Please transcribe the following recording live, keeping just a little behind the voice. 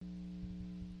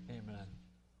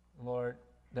Lord,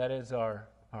 that is our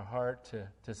heart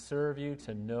to serve you,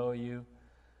 to know you,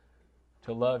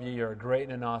 to love you. You're a great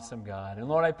and an awesome God. And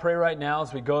Lord, I pray right now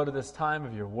as we go to this time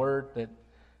of your word that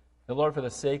Lord, for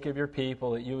the sake of your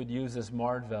people, that you would use this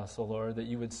marred vessel, Lord, that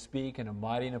you would speak in a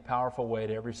mighty and a powerful way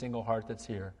to every single heart that's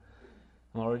here.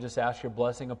 And Lord, we just ask your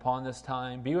blessing upon this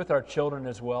time. Be with our children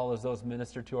as well as those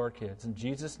minister to our kids. In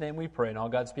Jesus' name we pray. And all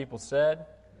God's people said,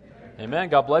 Amen.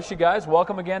 God bless you guys.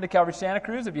 Welcome again to Calvary Santa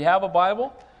Cruz. If you have a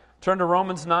Bible, turn to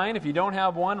Romans 9. If you don't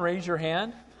have one, raise your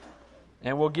hand,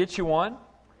 and we'll get you one.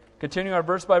 Continuing our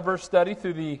verse-by-verse study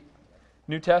through the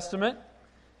New Testament.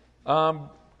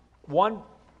 One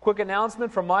quick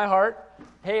announcement from my heart.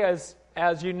 Hey,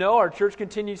 as you know, our church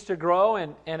continues to grow,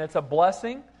 and it's a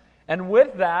blessing. And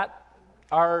with that,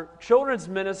 our children's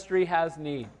ministry has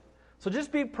need. So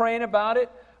just be praying about it.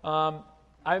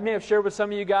 I may have shared with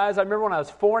some of you guys, I remember when I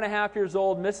was 4.5 years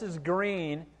old, Mrs.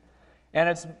 Green, and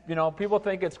it's, people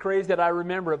think it's crazy that I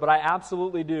remember it, but I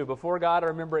absolutely do. Before God, I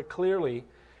remember it clearly.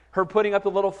 Her putting up the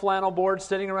little flannel board,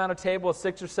 sitting around a table with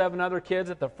 6 or 7 other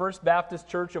kids at the First Baptist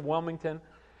Church of Wilmington,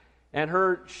 and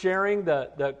her sharing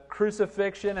the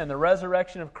crucifixion and the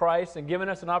resurrection of Christ and giving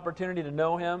us an opportunity to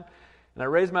know Him. And I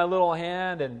raised my little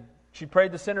hand, and she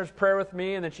prayed the sinner's prayer with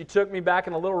me, and then she took me back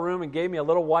in a little room and gave me a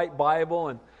little white Bible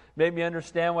and made me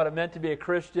understand what it meant to be a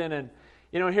Christian. And,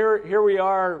 here we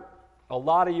are a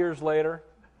lot of years later,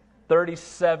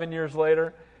 37 years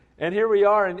later, and here we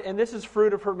are, and this is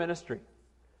fruit of her ministry.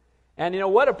 And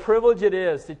what a privilege it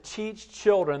is to teach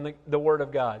children the Word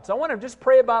of God. So I want to just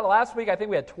pray about it. Last week, I think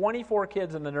we had 24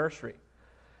 kids in the nursery,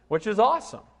 which is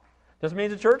awesome. Just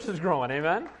means the church is growing,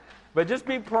 amen? But just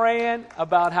be praying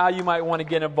about how you might want to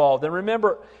get involved. And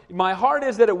remember, my heart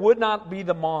is that it would not be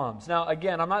the moms. Now,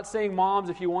 again, I'm not saying moms,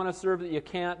 if you want to serve that you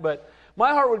can't, but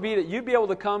my heart would be that you'd be able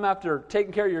to come after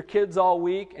taking care of your kids all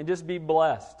week and just be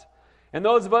blessed. And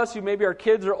those of us who maybe our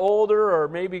kids are older or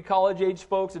maybe college-age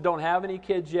folks that don't have any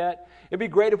kids yet, it'd be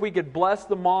great if we could bless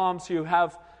the moms who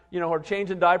have, are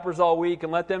changing diapers all week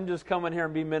and let them just come in here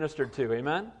and be ministered to.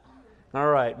 Amen? All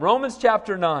right. Romans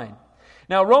chapter 9.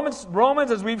 Now,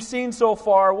 Romans, as we've seen so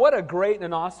far, what a great and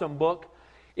an awesome book.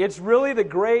 It's really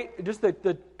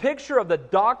the picture of the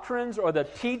doctrines or the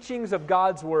teachings of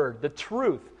God's Word, the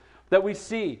truth that we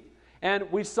see.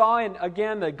 And we saw in,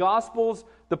 again, the Gospels,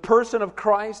 the person of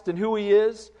Christ and who He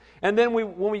is. And then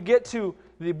when we get to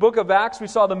the book of Acts, we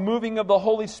saw the moving of the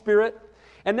Holy Spirit.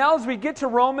 And now as we get to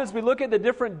Romans, we look at the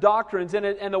different doctrines.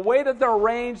 And the way that they're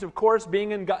arranged, of course,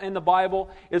 being in the Bible,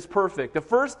 is perfect. The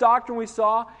first doctrine we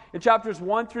saw in chapters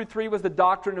 1 through 3 was the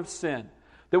doctrine of sin.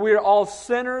 That we are all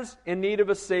sinners in need of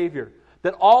a Savior.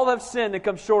 That all have sinned and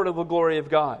come short of the glory of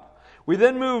God. We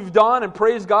then moved on, and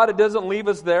praise God, it doesn't leave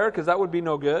us there, because that would be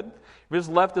no good. It just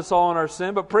left us all in our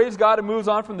sin. But praise God, it moves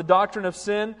on from the doctrine of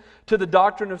sin to the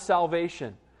doctrine of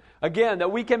salvation. Again,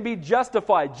 that we can be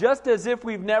justified just as if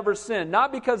we've never sinned.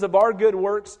 Not because of our good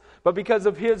works, but because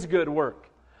of His good work.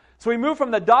 So we move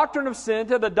from the doctrine of sin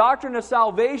to the doctrine of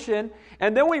salvation,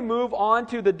 and then we move on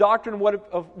to the doctrine of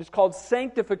what is called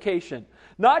sanctification.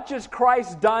 Not just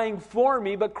Christ dying for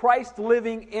me, but Christ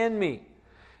living in me.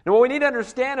 And what we need to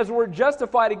understand is we're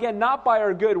justified, again, not by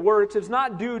our good works. It's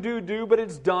not do, but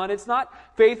it's done. It's not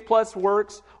faith plus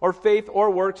works, or faith or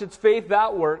works. It's faith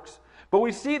that works. But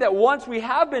we see that once we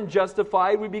have been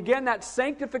justified, we begin that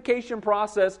sanctification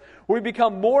process where we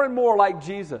become more and more like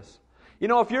Jesus.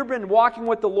 If you've been walking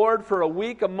with the Lord for a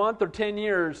week, a month, or 10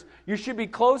 years, you should be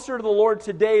closer to the Lord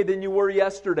today than you were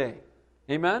yesterday.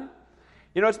 Amen?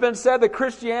 It's been said that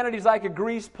Christianity is like a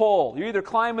grease pole. You're either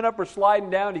climbing up or sliding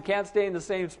down. You can't stay in the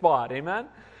same spot. Amen?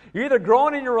 You're either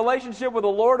growing in your relationship with the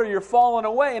Lord or you're falling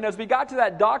away. And as we got to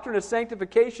that doctrine of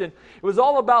sanctification, it was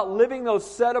all about living those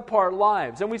set-apart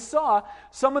lives. And we saw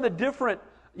some of the different,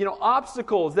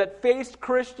 obstacles that faced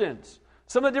Christians.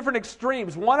 Some of the different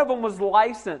extremes. One of them was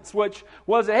license, which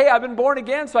was, hey, I've been born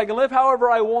again so I can live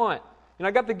however I want. And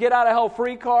I got the get out of hell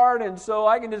free card, and so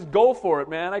I can just go for it,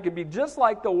 man. I can be just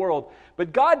like the world.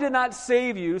 But God did not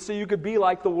save you so you could be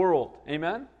like the world.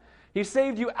 Amen? He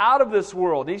saved you out of this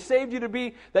world. He saved you to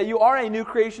be that you are a new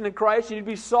creation in Christ. You need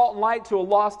to be salt and light to a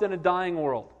lost and a dying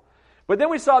world. But then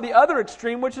we saw the other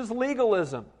extreme, which is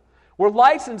legalism. Where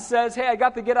license says, hey, I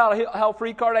got the get out of hell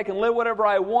free card. I can live whatever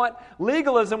I want.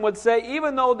 Legalism would say,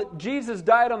 even though that Jesus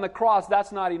died on the cross,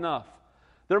 that's not enough.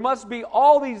 There must be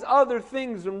all these other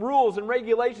things and rules and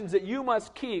regulations that you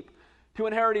must keep to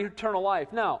inherit eternal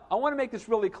life. Now, I want to make this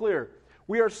really clear.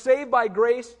 We are saved by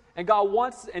grace, and God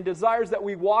wants and desires that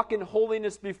we walk in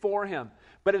holiness before Him.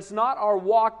 But it's not our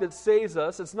walk that saves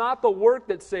us. It's not the work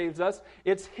that saves us.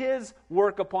 It's His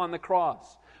work upon the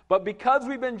cross. But because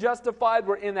we've been justified,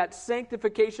 we're in that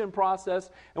sanctification process,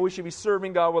 and we should be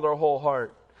serving God with our whole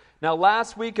heart. Now,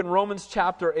 last week in Romans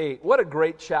chapter 8, what a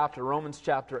great chapter, Romans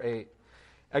chapter 8.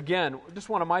 Again, just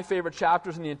one of my favorite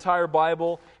chapters in the entire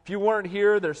Bible. If you weren't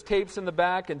here, there's tapes in the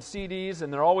back and CDs,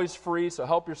 and they're always free, so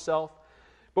help yourself.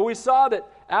 But we saw that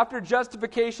after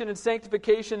justification and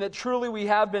sanctification, that truly we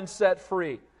have been set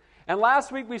free. And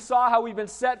last week we saw how we've been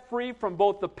set free from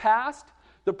both the past,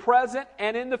 the present,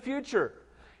 and in the future.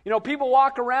 You know, people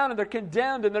walk around and they're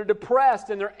condemned and they're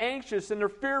depressed and they're anxious and they're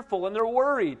fearful and they're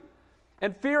worried.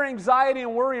 And fear, anxiety,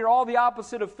 and worry are all the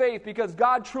opposite of faith because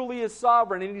God truly is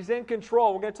sovereign and He's in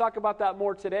control. We're going to talk about that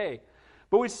more today.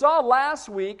 But we saw last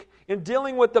week in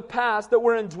dealing with the past that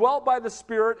we're indwelt by the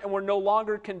Spirit and we're no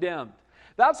longer condemned.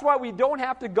 That's why we don't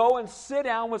have to go and sit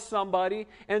down with somebody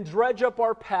and dredge up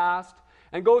our past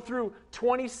and go through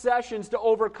 20 sessions to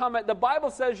overcome it. The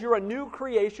Bible says you're a new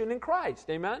creation in Christ.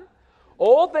 Amen?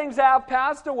 Old things have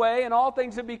passed away and all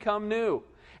things have become new.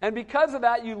 And because of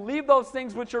that, you leave those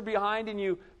things which are behind and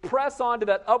you press on to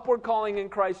that upward calling in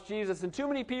Christ Jesus. And too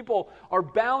many people are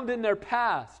bound in their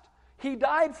past. He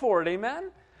died for it,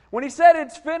 amen? When He said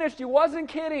it's finished, He wasn't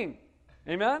kidding.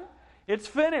 Amen? It's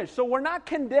finished. So we're not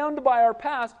condemned by our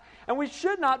past, and we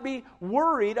should not be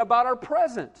worried about our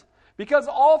present. Because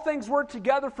all things work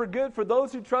together for good for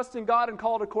those who trust in God and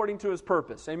called according to His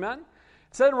purpose. Amen?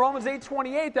 It said in Romans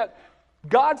 8:28 that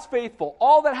God's faithful.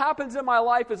 All that happens in my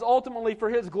life is ultimately for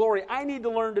His glory. I need to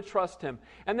learn to trust Him.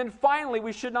 And then finally,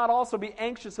 we should not also be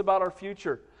anxious about our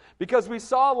future. Because we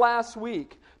saw last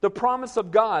week the promise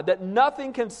of God that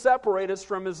nothing can separate us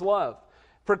from His love.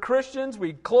 For Christians,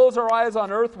 we close our eyes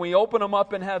on earth and we open them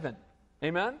up in heaven.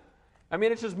 Amen? I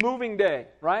mean, it's just moving day,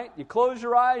 right? You close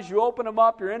your eyes, you open them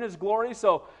up, you're in His glory.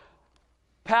 So,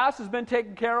 past has been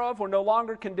taken care of. We're no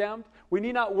longer condemned. We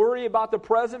need not worry about the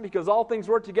present because all things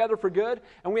work together for good,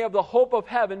 and we have the hope of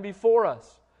heaven before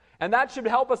us. And that should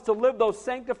help us to live those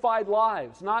sanctified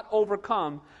lives, not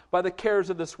overcome by the cares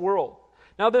of this world.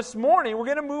 Now this morning, we're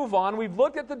going to move on. We've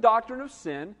looked at the doctrine of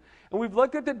sin, and we've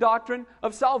looked at the doctrine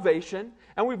of salvation,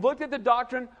 and we've looked at the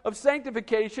doctrine of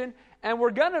sanctification, and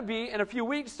we're going to be, in a few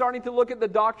weeks, starting to look at the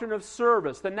doctrine of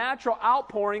service, the natural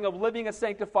outpouring of living a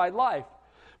sanctified life.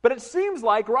 But it seems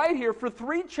like right here for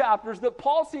 3 chapters that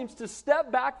Paul seems to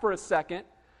step back for a second,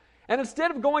 and instead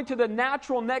of going to the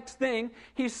natural next thing,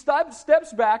 he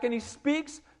steps back and he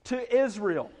speaks to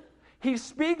Israel. He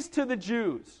speaks to the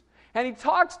Jews, and he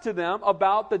talks to them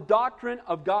about the doctrine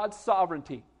of God's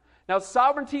sovereignty. Now,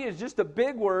 sovereignty is just a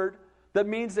big word that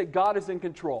means that God is in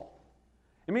control.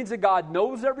 It means that God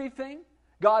knows everything,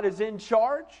 God is in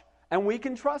charge, and we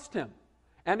can trust Him.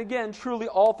 And again, truly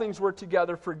all things work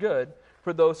together for good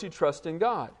for those who trust in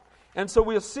God. And so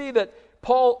we'll see that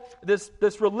Paul, this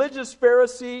religious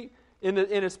Pharisee in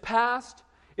his past,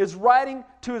 is writing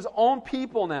to his own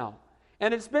people now.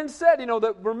 And it's been said,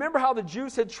 that remember how the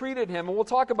Jews had treated him, and we'll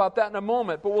talk about that in a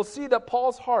moment, but we'll see that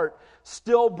Paul's heart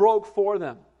still broke for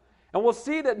them. And we'll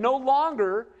see that no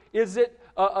longer is it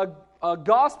a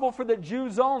gospel for the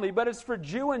Jews only, but it's for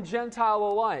Jew and Gentile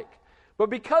alike. But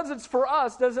because it's for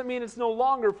us doesn't mean it's no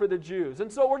longer for the Jews.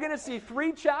 And so we're going to see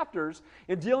 3 chapters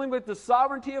in dealing with the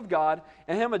sovereignty of God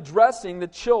and Him addressing the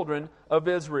children of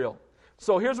Israel.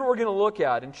 So here's what we're going to look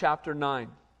at in chapter 9.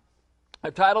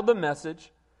 I've titled the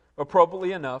message,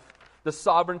 appropriately enough, The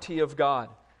Sovereignty of God.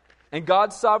 And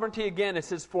God's sovereignty, again, is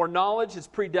His foreknowledge, His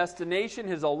predestination,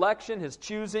 His election, His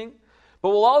choosing. But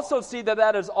we'll also see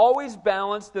that is always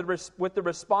balanced with the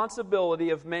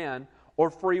responsibility of man or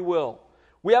free will.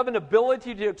 We have an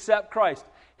ability to accept Christ.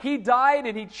 He died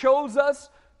and He chose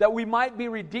us that we might be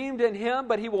redeemed in Him,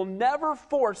 but He will never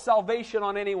force salvation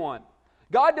on anyone.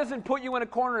 God doesn't put you in a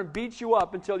corner and beat you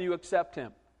up until you accept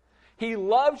Him. He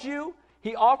loves you.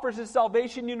 He offers His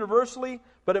salvation universally,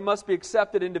 but it must be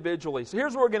accepted individually. So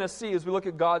here's what we're going to see as we look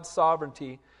at God's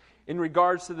sovereignty in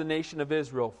regards to the nation of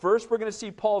Israel. First, we're going to see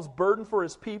Paul's burden for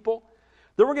his people.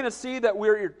 Then we're going to see that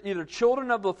we're either children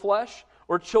of the flesh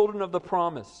or children of the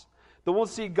promise. Then we'll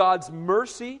see God's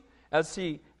mercy as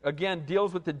He, again,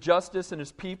 deals with the justice in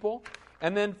His people.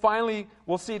 And then finally,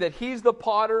 we'll see that He's the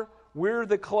potter, we're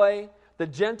the clay. The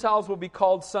Gentiles will be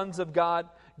called sons of God.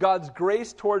 God's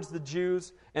grace towards the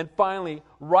Jews. And finally,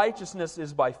 righteousness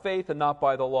is by faith and not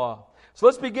by the law. So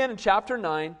let's begin in chapter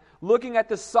 9, looking at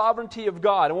the sovereignty of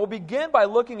God. And we'll begin by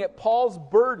looking at Paul's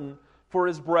burden for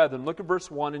his brethren. Look at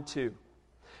verse 1 and 2.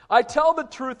 I tell the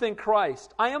truth in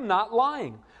Christ. I am not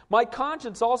lying. My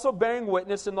conscience also bearing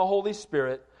witness in the Holy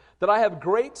Spirit that I have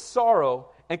great sorrow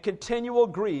and continual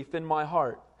grief in my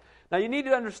heart. Now you need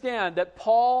to understand that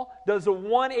Paul does a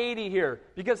 180 here.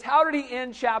 Because how did he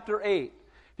end chapter 8? If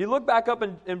you look back up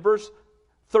in verse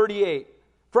 38.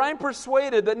 For I am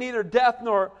persuaded that neither death,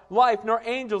 nor life, nor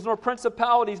angels, nor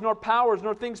principalities, nor powers,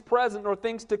 nor things present, nor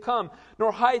things to come,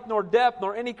 nor height, nor depth,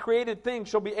 nor any created thing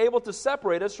shall be able to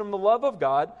separate us from the love of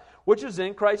God, which is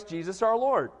in Christ Jesus our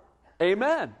Lord.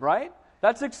 Amen, right?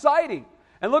 That's exciting.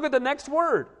 And look at the next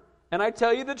word. And I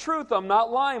tell you the truth, I'm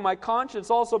not lying, my conscience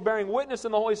also bearing witness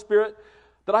in the Holy Spirit,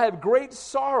 that I have great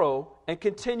sorrow and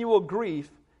continual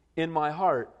grief in my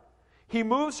heart. He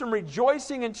moves from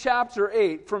rejoicing in chapter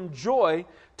 8, from joy,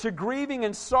 to grieving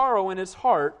and sorrow in his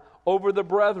heart over the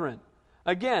brethren.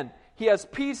 Again, he has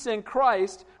peace in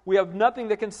Christ. We have nothing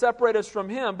that can separate us from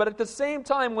him. But at the same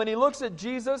time, when he looks at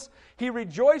Jesus, he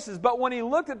rejoices. But when he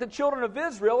looked at the children of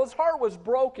Israel, his heart was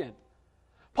broken.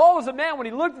 Paul was a man, when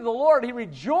he looked at the Lord, he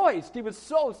rejoiced. He was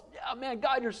so, yeah, man,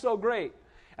 God, you're so great.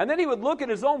 And then he would look at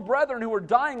his own brethren who were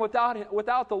dying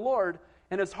without the Lord,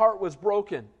 and his heart was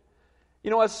broken. You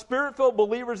know, as Spirit-filled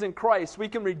believers in Christ, we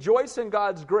can rejoice in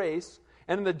God's grace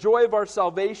and in the joy of our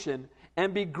salvation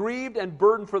and be grieved and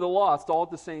burdened for the lost all at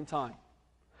the same time.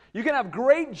 You can have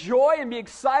great joy and be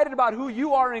excited about who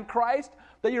you are in Christ,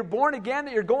 that you're born again,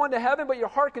 that you're going to heaven, but your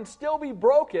heart can still be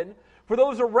broken for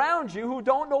those around you who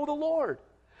don't know the Lord.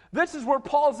 This is where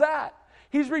Paul's at.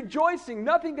 He's rejoicing.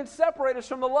 Nothing can separate us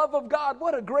from the love of God.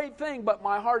 What a great thing, but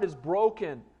my heart is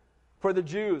broken for the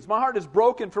Jews. My heart is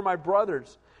broken for my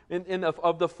brothers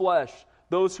of the flesh,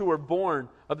 those who were born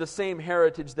of the same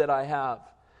heritage that I have.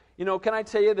 You know, can I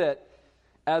tell you that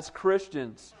as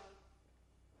Christians,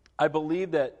 I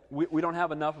believe that we don't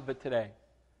have enough of it today.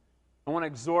 I want to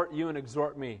exhort you and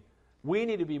exhort me. We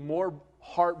need to be more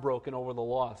heartbroken over the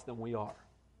lost than we are.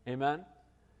 Amen?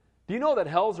 Do you know that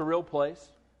hell's a real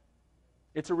place?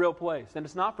 It's a real place. And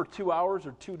it's not for 2 hours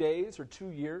or 2 days or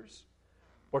 2 years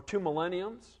or 2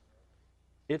 millenniums.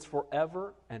 It's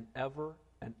forever and ever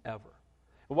and ever.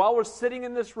 And while we're sitting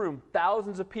in this room,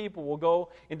 thousands of people will go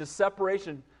into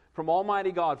separation from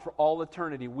Almighty God for all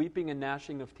eternity, weeping and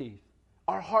gnashing of teeth.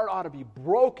 Our heart ought to be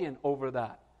broken over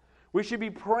that. We should be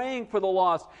praying for the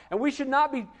lost. And we should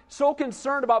not be so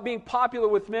concerned about being popular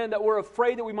with men that we're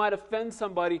afraid that we might offend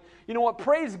somebody. You know what?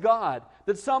 Praise God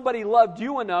that somebody loved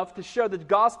you enough to share the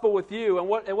gospel with you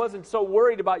and wasn't so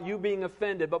worried about you being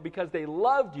offended, but because they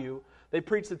loved you, they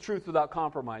preached the truth without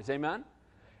compromise. Amen?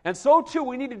 And so too,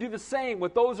 we need to do the same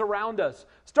with those around us.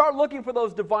 Start looking for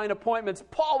those divine appointments.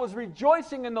 Paul was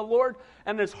rejoicing in the Lord,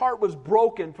 and his heart was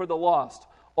broken for the lost,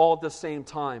 all at the same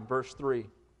time. Verse 3.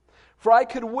 For I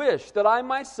could wish that I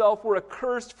myself were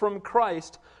accursed from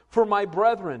Christ for my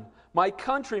brethren, my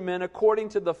countrymen according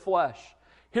to the flesh.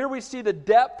 Here we see the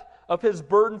depth of his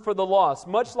burden for the lost.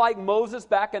 Much like Moses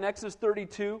back in Exodus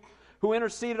 32, who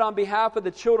interceded on behalf of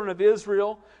the children of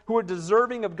Israel, who were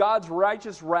deserving of God's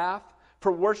righteous wrath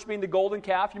for worshiping the golden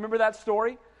calf. You remember that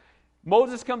story?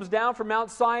 Moses comes down from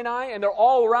Mount Sinai, and they're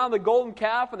all around the golden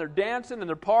calf, and they're dancing, and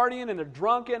they're partying, and they're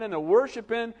drunken, and they're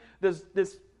worshiping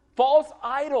this false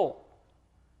idol.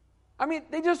 I mean,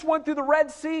 they just went through the Red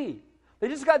Sea. They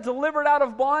just got delivered out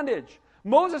of bondage.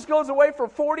 Moses goes away for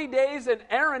 40 days, and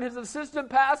Aaron, his assistant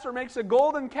pastor, makes a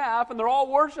golden calf, and they're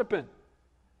all worshiping.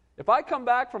 If I come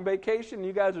back from vacation,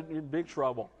 you guys are in big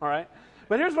trouble, all right?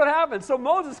 But here's what happens. So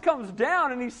Moses comes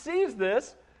down, and he sees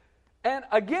this, and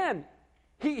again,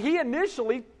 he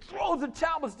initially throws the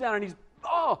tablets down, and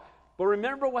but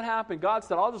remember what happened. God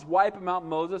said, I'll just wipe them out,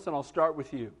 Moses, and I'll start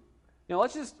with you. You know,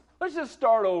 let's just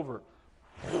start over,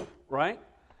 right?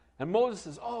 And Moses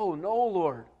says, oh, no,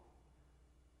 Lord.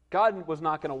 God was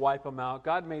not going to wipe them out.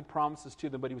 God made promises to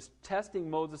them, but he was testing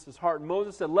Moses' heart. And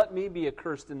Moses said, let me be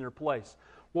accursed in their place.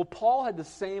 Well, Paul had the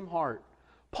same heart.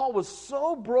 Paul was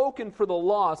so broken for the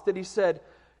lost that he said,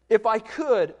 if I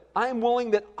could, I am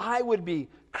willing that I would be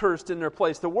cursed in their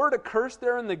place. The word accursed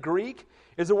there in the Greek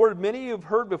is a word many of you have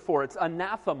heard before. It's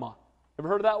anathema. Ever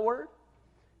heard of that word?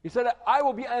 He said, I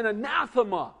will be an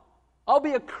anathema. I'll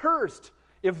be accursed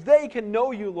if they can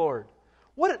know you, Lord.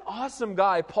 What an awesome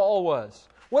guy Paul was.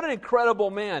 What an incredible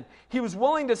man. He was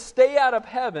willing to stay out of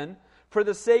heaven for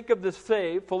the sake of the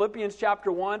saved. Philippians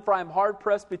chapter 1, for I am hard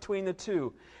pressed between the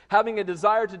two, having a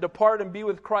desire to depart and be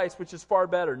with Christ, which is far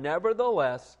better.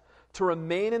 Nevertheless, to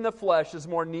remain in the flesh is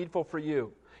more needful for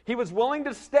you. He was willing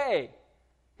to stay.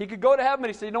 He could go to heaven, but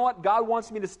he said, you know what? God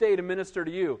wants me to stay to minister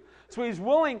to you. So he's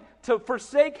willing to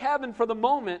forsake heaven for the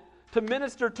moment to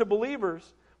minister to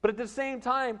believers, but at the same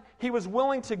time, he was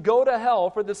willing to go to hell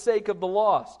for the sake of the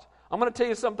lost. I'm going to tell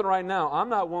you something right now. I'm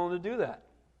not willing to do that.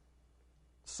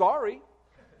 Sorry.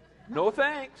 No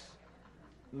thanks.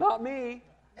 Not me.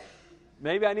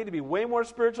 Maybe I need to be way more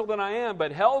spiritual than I am,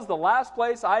 but hell's the last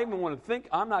place I even want to think.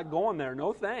 I'm not going there.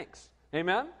 No thanks.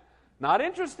 Amen? Not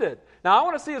interested. Now, I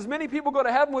want to see as many people go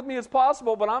to heaven with me as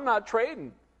possible, but I'm not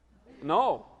trading.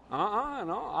 No.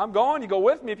 No. I'm going. You go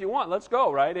with me if you want. Let's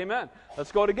go, right? Amen.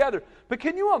 Let's go together. But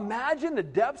can you imagine the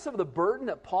depths of the burden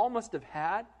that Paul must have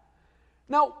had?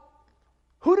 Now,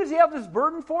 who does he have this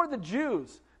burden for? The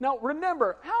Jews. Now,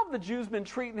 remember, how have the Jews been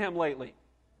treating him lately?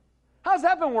 How's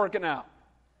that been working out?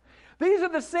 These are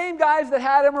the same guys that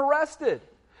had him arrested.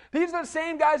 These are the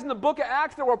same guys in the book of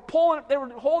Acts that were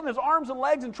holding his arms and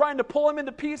legs and trying to pull him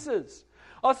into pieces.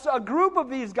 A group of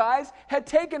these guys had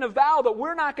taken a vow that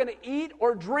we're not going to eat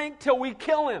or drink till we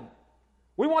kill him.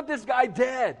 We want this guy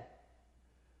dead.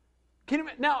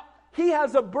 Now, he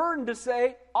has a burden to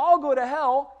say, I'll go to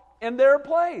hell in their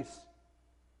place.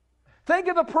 Think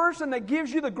of the person that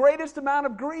gives you the greatest amount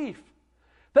of grief.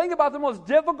 Think about the most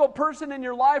difficult person in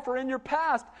your life or in your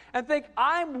past and think,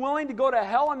 I'm willing to go to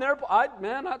hell in their place.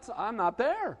 I'm not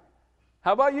there.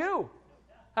 How about you?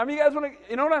 How many of you guys want to,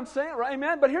 you know what I'm saying, right?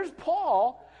 Amen? But here's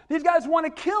Paul. These guys want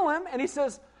to kill him, and he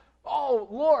says, oh,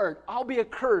 Lord, I'll be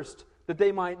accursed that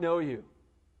they might know you.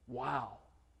 Wow.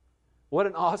 What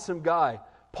an awesome guy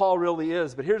Paul really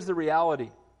is. But here's the reality.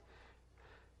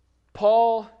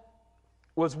 Paul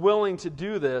was willing to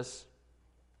do this,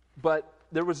 but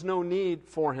there was no need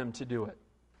for him to do it.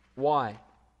 Why?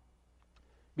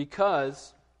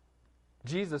 Because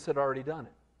Jesus had already done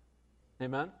it.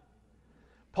 Amen?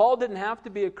 Paul didn't have to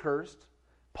be accursed.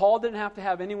 Paul didn't have to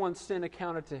have anyone's sin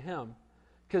accounted to him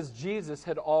because Jesus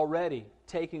had already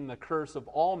taken the curse of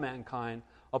all mankind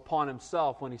upon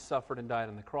himself when he suffered and died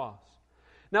on the cross.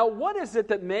 Now, what is it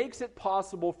that makes it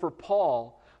possible for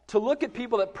Paul to look at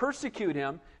people that persecute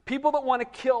him, people that want to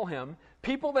kill him,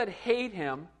 people that hate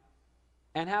him,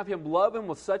 and have him love him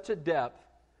with such a depth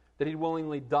that he'd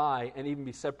willingly die and even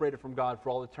be separated from God for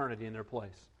all eternity in their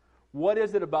place? What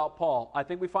is it about Paul? I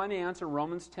think we find the answer in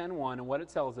Romans 10:1, and what it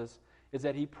tells us is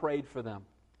that he prayed for them.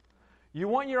 You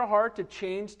want your heart to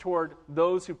change toward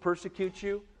those who persecute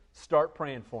you? Start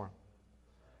praying for them.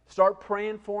 Start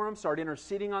praying for them. Start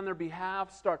interceding on their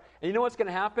behalf. And you know what's going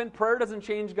to happen? Prayer doesn't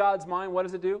change God's mind. What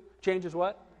does it do? Changes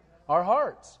what? Our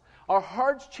hearts. Our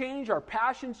hearts change, our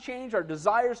passions change, our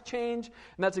desires change,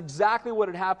 and that's exactly what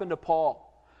had happened to Paul.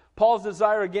 Paul's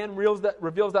desire, again, reveals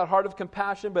that heart of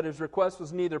compassion, but his request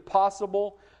was neither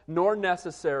possible nor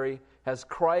necessary, as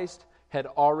Christ had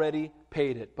already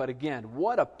paid it. But again,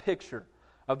 what a picture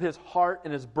of his heart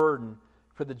and his burden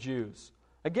for the Jews.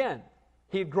 Again,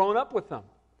 he had grown up with them.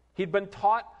 He'd been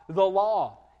taught the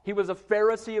law. He was a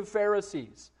Pharisee of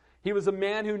Pharisees. He was a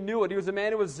man who knew it. He was a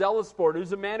man who was zealous for it. He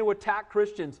was a man who attacked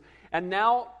Christians. And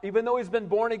now, even though he's been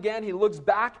born again, he looks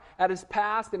back at his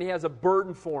past and he has a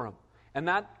burden for him. And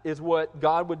that is what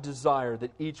God would desire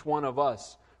that each one of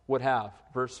us would have.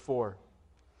 Verse 4.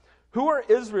 Who are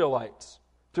Israelites,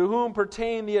 to whom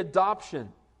pertain the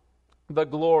adoption, the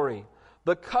glory,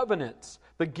 the covenants,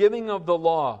 the giving of the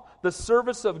law, the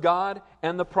service of God,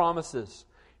 and the promises?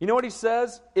 You know what he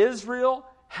says? Israel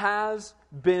has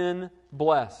been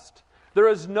blessed. There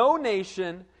is no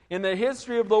nation in the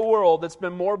history of the world that's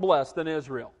been more blessed than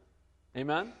Israel.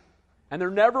 Amen? And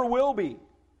there never will be.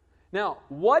 Now,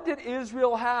 what did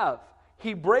Israel have?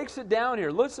 He breaks it down here.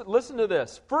 Listen to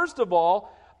this. First of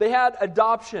all, they had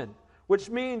adoption, which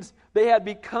means they had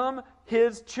become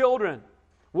his children.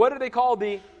 What are they called?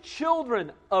 The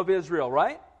children of Israel,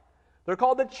 right? They're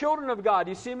called the children of God.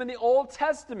 You see them in the Old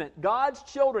Testament. God's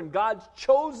children, God's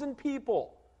chosen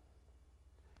people.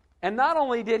 And not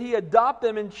only did he adopt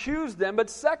them and choose them, but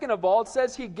second of all, it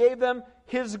says he gave them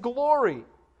his glory.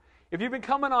 If you've been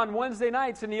coming on Wednesday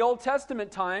nights in the Old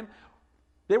Testament time,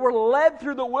 they were led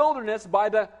through the wilderness by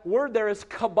the word there is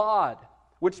kabod,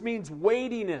 which means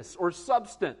weightiness or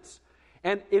substance.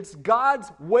 And it's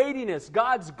God's weightiness,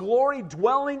 God's glory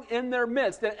dwelling in their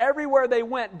midst. And everywhere they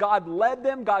went, God led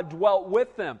them, God dwelt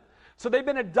with them. So they've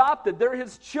been adopted. They're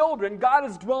his children. God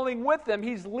is dwelling with them.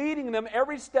 He's leading them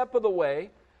every step of the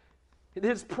way.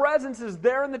 His presence is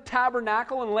there in the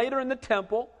tabernacle and later in the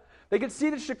temple. They could see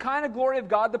the Shekinah glory of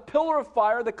God, the pillar of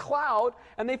fire, the cloud,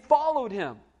 and they followed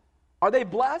him. Are they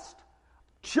blessed?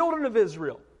 Children of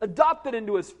Israel, adopted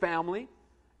into his family,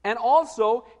 and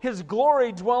also his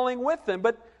glory dwelling with them.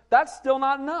 But that's still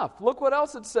not enough. Look what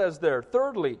else it says there.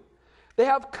 Thirdly, they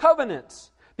have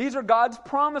covenants. These are God's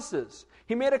promises.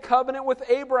 He made a covenant with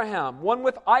Abraham, one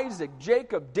with Isaac,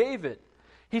 Jacob, David.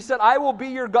 He said, I will be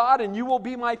your God and you will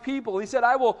be my people. He said,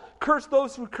 I will curse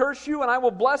those who curse you and I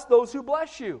will bless those who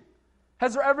bless you.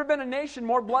 Has there ever been a nation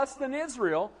more blessed than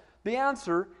Israel? The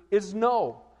answer is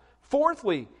no.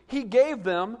 Fourthly, he gave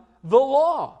them the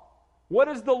law. What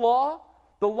is the law?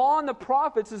 The law and the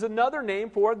prophets is another name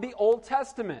for the Old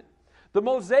Testament. The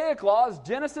Mosaic laws,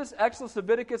 Genesis, Exodus,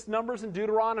 Leviticus, Numbers, and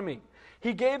Deuteronomy.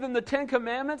 He gave them the Ten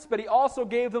Commandments, but he also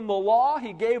gave them the law.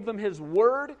 He gave them his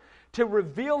word to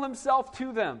reveal himself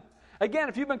to them. Again,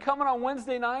 if you've been coming on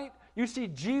Wednesday night, you see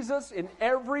Jesus in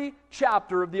every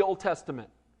chapter of the Old Testament.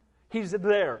 He's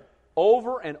there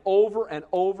over and over and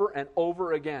over and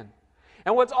over again.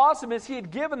 And what's awesome is he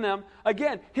had given them,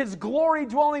 again, his glory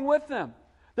dwelling with them.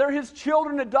 They're his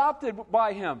children adopted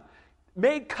by him,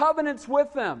 made covenants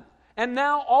with them, and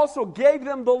now also gave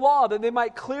them the law that they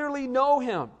might clearly know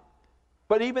him.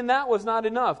 But even that was not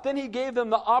enough. Then he gave them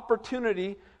the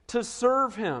opportunity to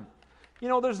serve him. You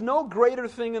know, there's no greater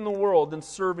thing in the world than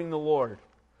serving the Lord.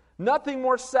 Nothing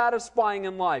more satisfying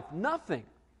in life. Nothing.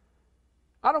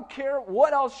 I don't care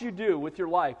what else you do with your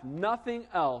life. Nothing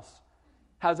else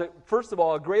has, first of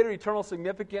all, a greater eternal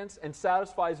significance and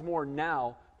satisfies more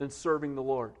now than serving the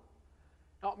Lord.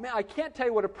 Now, man, I can't tell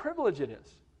you what a privilege it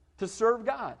is to serve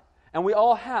God. And we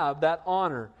all have that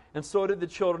honor. And so did the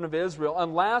children of Israel.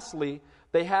 And lastly,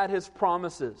 they had his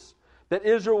promises. That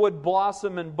Israel would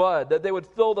blossom and bud. That they would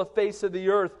fill the face of the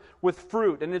earth with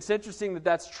fruit. And it's interesting that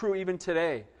that's true even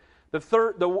today. I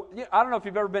don't know if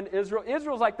you've ever been to Israel.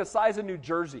 Israel's like the size of New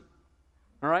Jersey.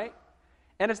 All right?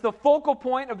 And it's the focal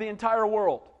point of the entire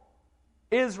world.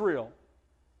 Israel.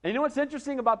 And you know what's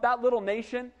interesting about that little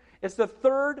nation? It's the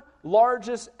third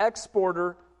largest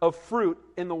exporter of fruit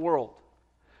in the world.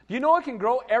 Do you know it can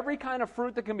grow? Every kind of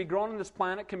fruit that can be grown on this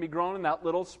planet can be grown in that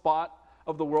little spot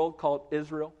of the world called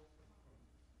Israel.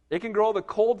 It can grow the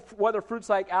cold weather fruits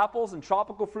like apples and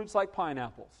tropical fruits like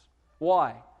pineapples.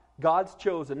 Why? God's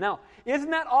chosen. Now, isn't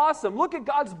that awesome? Look at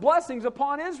God's blessings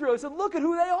upon Israel. He said, look at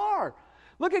who they are.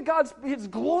 Look at his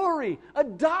glory,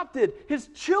 adopted, his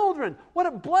children. What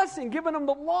a blessing, giving them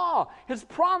the law, his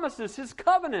promises, his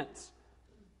covenants.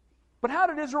 But how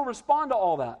did Israel respond to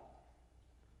all that?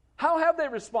 How have they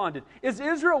responded? Is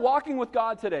Israel walking with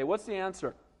God today? What's the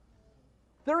answer?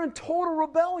 They're in total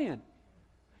rebellion.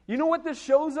 You know what this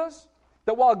shows us?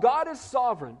 That while God is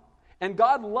sovereign and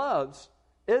God loves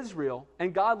Israel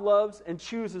and God loves and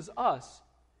chooses us,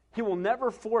 he will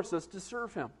never force us to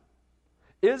serve him.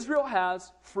 Israel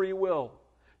has free will.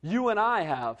 You and I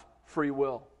have free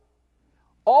will.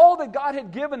 All that God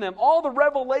had given them, all the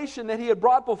revelation that he had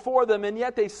brought before them, and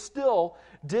yet they still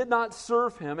did not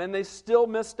serve him, and they still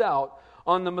missed out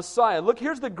on the Messiah. Look,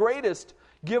 here's the greatest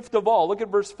gift of all. Look at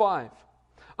verse 5.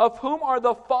 Of whom are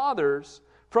the fathers,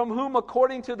 from whom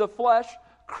according to the flesh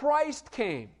Christ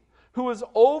came, who is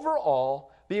over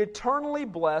all, the eternally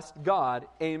blessed God.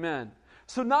 Amen.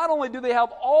 So not only do they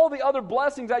have all the other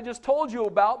blessings I just told you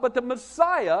about, but the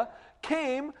Messiah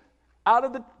came out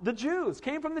of the Jews,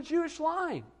 came from the Jewish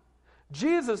line.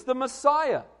 Jesus, the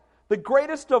Messiah, the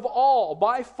greatest of all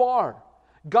by far,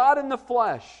 God in the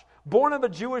flesh, born of a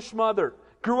Jewish mother,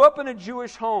 grew up in a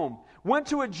Jewish home, went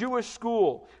to a Jewish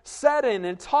school, sat in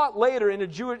and taught later in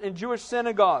Jewish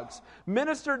synagogues,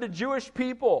 ministered to Jewish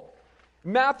people.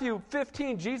 Matthew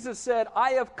 15, Jesus said,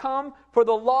 I have come for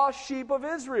the lost sheep of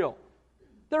Israel.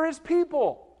 They're his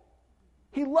people.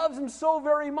 He loves them so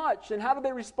very much. And how did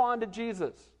they respond to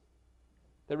Jesus?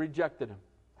 They rejected him.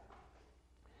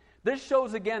 This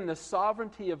shows again the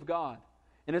sovereignty of God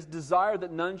and his desire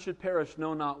that none should perish,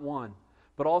 no, not one,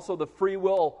 but also the free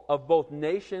will of both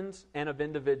nations and of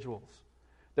individuals.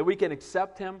 That we can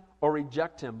accept him or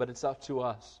reject him, but it's up to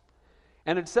us.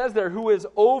 And it says there, who is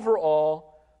over all,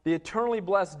 the eternally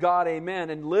blessed God, amen.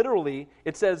 And literally,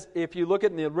 it says, if you look at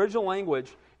in the original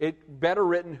language, it better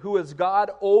written, who is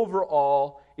God over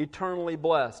all, eternally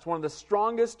blessed. One of the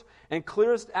strongest and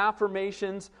clearest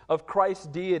affirmations of Christ's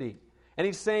deity. And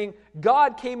he's saying,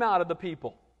 God came out of the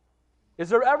people. Has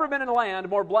there ever been a land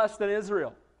more blessed than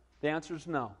Israel? The answer is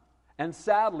no. And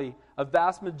sadly, a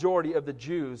vast majority of the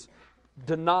Jews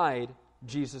denied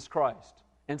Jesus Christ,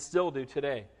 and still do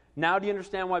today. Now do you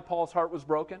understand why Paul's heart was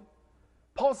broken?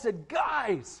 Paul said,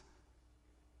 guys,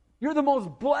 you're the most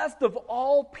blessed of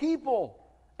all people,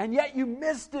 and yet you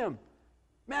missed him.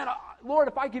 Man, Lord,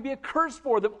 if I could be a curse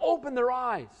for them, open their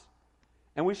eyes.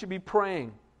 And we should be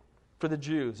praying for the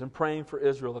Jews and praying for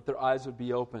Israel that their eyes would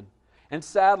be open. And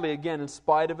sadly, again, in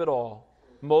spite of it all,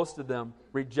 most of them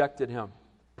rejected him,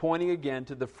 pointing again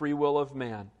to the free will of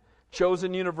man,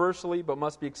 chosen universally but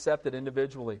must be accepted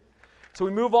individually. So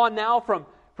we move on now from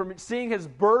seeing his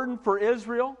burden for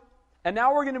Israel, and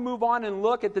now we're going to move on and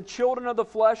look at the children of the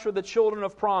flesh or the children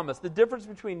of promise, the difference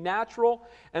between natural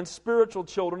and spiritual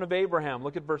children of Abraham.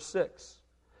 Look at verse 6.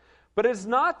 But it is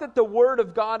not that the word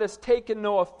of God has taken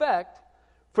no effect,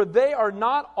 for they are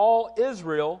not all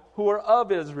Israel who are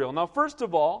of Israel. Now, first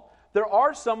of all, there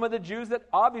are some of the Jews that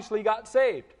obviously got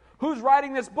saved. Who's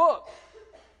writing this book?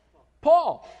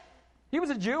 Paul. He was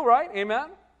a Jew, right? Amen?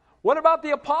 What about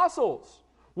the apostles?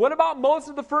 What about most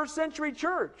of the first century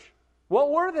church?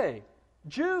 What were they?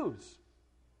 Jews.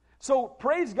 So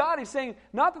praise God, he's saying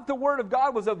not that the word of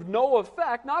God was of no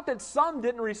effect, not that some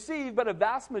didn't receive, but a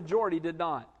vast majority did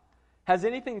not. Has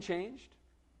anything changed?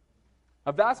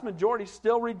 A vast majority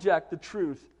still reject the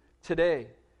truth today.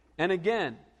 And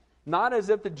again, not as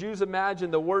if the Jews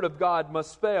imagined the word of God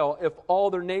must fail if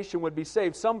all their nation would be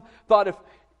saved. Some thought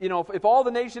if all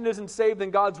the nation isn't saved,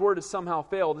 then God's word has somehow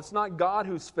failed. It's not God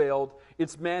who's failed,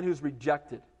 it's man who's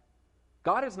rejected.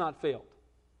 God has not failed.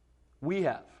 We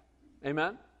have.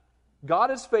 Amen?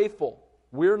 God is faithful.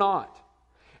 We're not.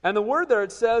 And the word there,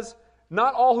 it says,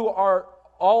 not all who are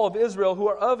all of Israel who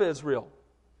are of Israel.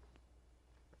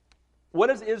 What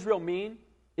does Israel mean?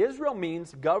 Israel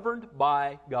means governed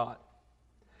by God.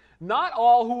 Not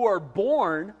all who are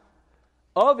born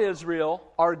of Israel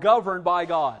are governed by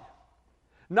God.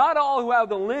 Not all who have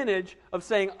the lineage of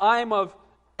saying, I'm of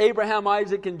Abraham,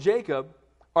 Isaac, and Jacob,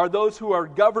 are those who are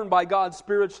governed by God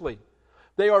spiritually.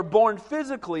 They are born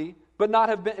physically, but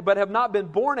have not been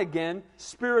born again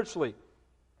spiritually.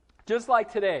 Just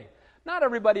like today. Not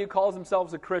everybody who calls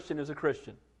themselves a Christian is a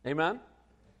Christian. Amen?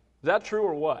 Is that true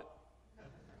or what?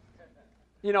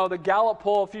 The Gallup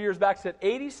poll a few years back said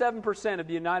 87% of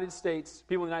the United States,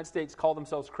 people in the United States call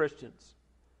themselves Christians.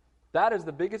 That is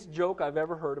the biggest joke I've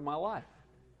ever heard in my life.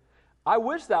 I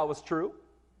wish that was true,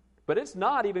 but it's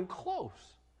not even close.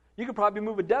 You could probably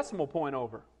move a decimal point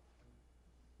over.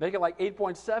 Make it like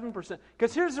 8.7%.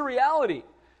 Because here's the reality.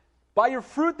 By your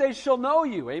fruit they shall know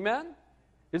you. Amen?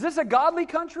 Is this a godly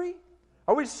country?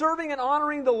 Are we serving and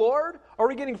honoring the Lord? Or are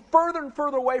we getting further and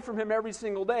further away from Him every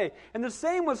single day? And the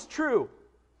same was true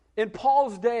in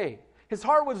Paul's day. His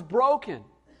heart was broken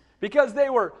because they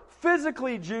were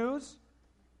physically Jews,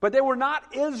 but they were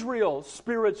not Israel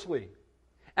spiritually.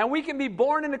 And we can be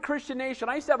born in a Christian nation.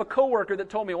 I used to have a coworker that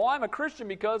told me, well, I'm a Christian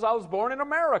because I was born in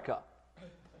America.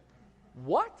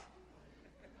 What?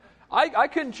 I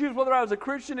couldn't choose whether I was a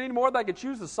Christian any more than I could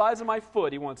choose the size of my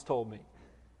foot, he once told me.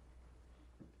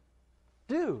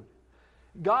 Dude,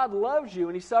 God loves you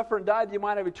and He suffered and died that you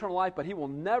might have eternal life, but He will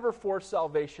never force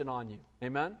salvation on you.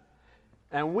 Amen?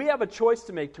 And we have a choice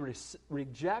to make to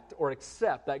reject or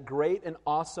accept that great and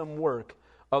awesome work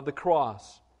of the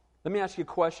cross. Let me ask you a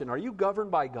question. Are you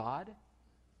governed by God?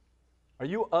 Are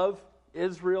you of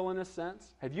Israel in a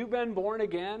sense? Have you been born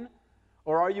again?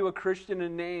 Or are you a Christian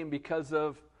in name because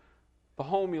of the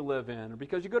home you live in, or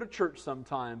because you go to church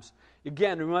sometimes?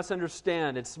 Again, we must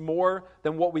understand it's more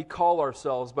than what we call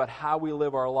ourselves, but how we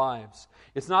live our lives.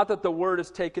 It's not that the word has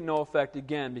taken no effect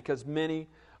again, because many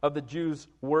of the Jews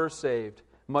were saved,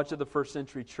 much of the first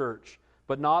century church.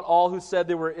 But not all who said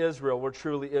they were Israel were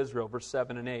truly Israel, verse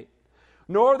 7 and 8.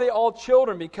 Nor are they all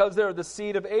children because they are the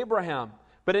seed of Abraham.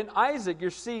 But in Isaac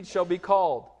your seed shall be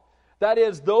called. That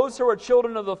is, those who are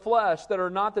children of the flesh, that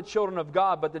are not the children of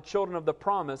God, but the children of the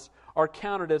promise, are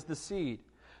counted as the seed.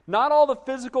 Not all the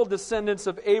physical descendants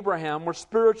of Abraham were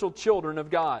spiritual children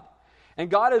of God. And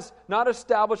God is not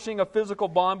establishing a physical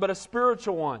bond, but a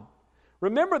spiritual one.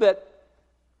 Remember that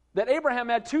Abraham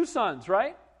had two sons,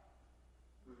 right?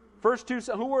 First two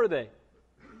sons. Who were they?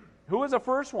 Who was the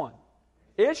first one?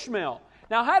 Ishmael.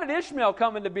 Now, how did Ishmael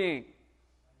come into being?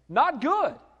 Not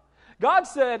good. God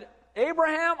said,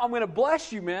 Abraham, I'm going to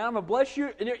bless you, man. I'm going to bless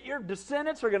you. And your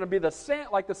descendants are going to be the sand,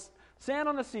 like the sand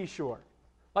on the seashore,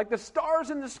 like the stars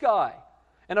in the sky.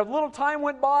 And a little time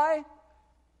went by,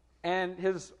 and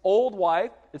his old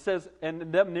wife, it says,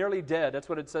 and them nearly dead. That's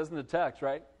what it says in the text,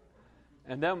 right?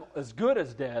 And them as good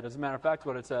as dead, as a matter of fact,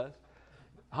 what it says.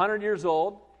 100 years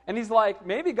old. And he's like,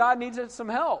 maybe God needs some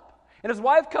help. And his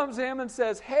wife comes to him and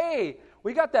says, hey,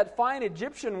 we got that fine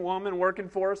Egyptian woman working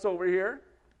for us over here,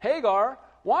 Hagar.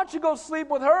 Why don't you go sleep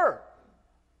with her?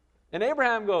 And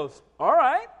Abraham goes, all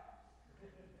right.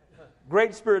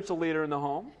 Great spiritual leader in the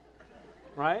home,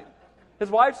 right? His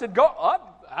wife said, go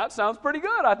up. That sounds pretty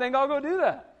good. I think I'll go do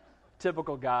that.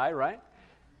 Typical guy, right?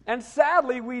 And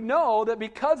sadly, we know that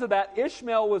because of that,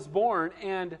 Ishmael was born,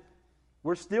 and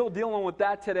we're still dealing with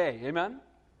that today. Amen?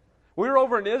 We were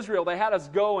over in Israel. They had us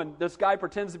go, and this guy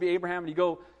pretends to be Abraham, and you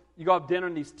go have dinner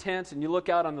in these tents, and you look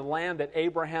out on the land that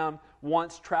Abraham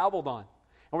once traveled on.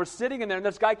 And we're sitting in there, and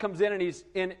this guy comes in, and he's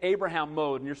in Abraham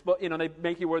mode. And you're supposed, they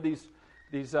make you wear these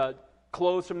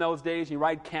clothes from those days, and you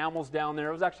ride camels down there.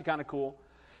 It was actually kind of cool.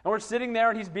 And we're sitting there,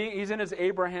 and he's in his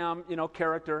Abraham,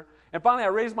 character. And finally, I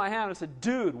raised my hand and I said,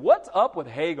 dude, what's up with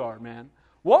Hagar, man?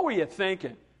 What were you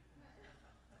thinking?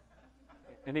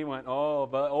 And he went,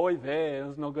 oy vey, it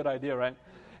was no good idea, right?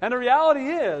 And the reality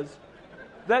is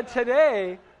that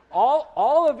today,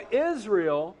 all of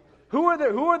Israel, who are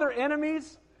their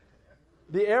enemies?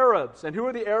 The Arabs. And who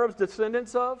are the Arabs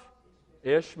descendants of?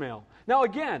 Ishmael. Now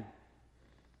again,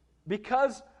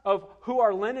 because of who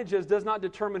our lineage is does not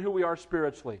determine who we are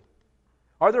spiritually.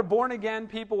 Are there born-again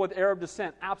people with Arab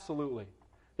descent? Absolutely.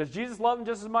 Does Jesus love them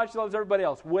just as much as he loves everybody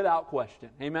else? Without question.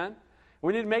 Amen?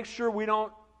 We need to make sure we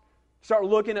don't start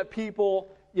looking at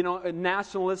people, in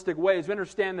nationalistic ways. We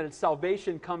understand that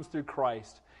salvation comes through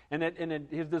Christ, and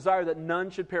his desire that none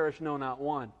should perish, no, not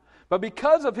one. But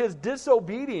because of his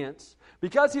disobedience,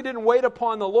 because he didn't wait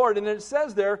upon the Lord, and it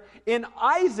says there, in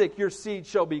Isaac your seed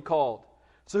shall be called.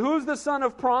 So who's the son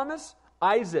of promise?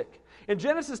 Isaac. In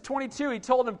Genesis 22, he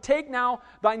told him, take now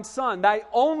thine son, thy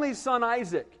only son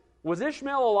Isaac. Was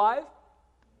Ishmael alive?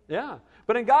 Yeah.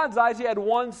 But in God's eyes, he had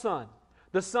one son,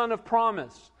 the son of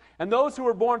promise. And those who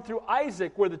were born through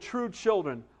Isaac were the true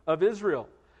children of Israel.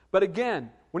 But again,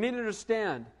 we need to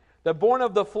understand that born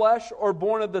of the flesh or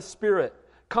born of the Spirit,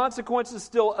 consequences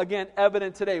still, again,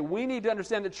 evident today. We need to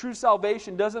understand that true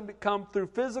salvation doesn't come through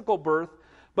physical birth,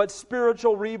 but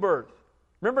spiritual rebirth.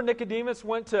 Remember Nicodemus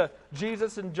went to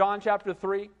Jesus in John chapter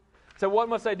 3? Said, what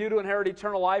must I do to inherit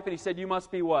eternal life? And he said, you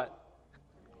must be what?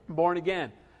 Born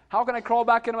again. How can I crawl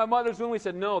back into my mother's womb? He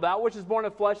said, no, that which is born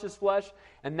of flesh is flesh,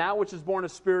 and that which is born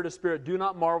of spirit is spirit. Do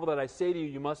not marvel that I say to you,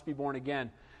 you must be born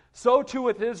again. So too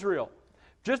with Israel.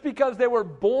 Just because they were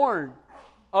born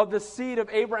of the seed of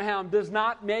Abraham does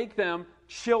not make them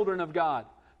children of God.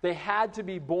 They had to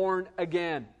be born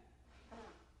again.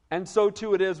 And so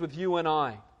too it is with you and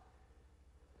I.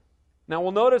 Now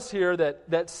we'll notice here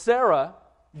that Sarah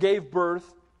gave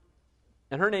birth,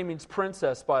 and her name means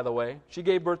princess, by the way. She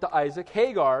gave birth to Isaac.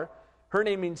 Hagar, her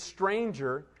name means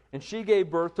stranger, and she gave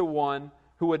birth to one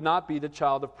who would not be the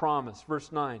child of promise.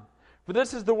 Verse 9. For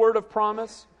this is the word of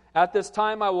promise. At this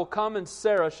time I will come, and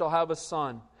Sarah shall have a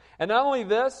son. And not only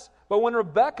this, but when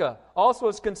Rebekah also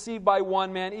was conceived by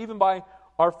one man, even by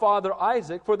our father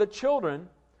Isaac, for the children,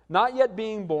 not yet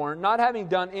being born, not having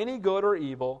done any good or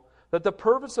evil, that the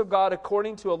purpose of God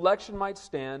according to election might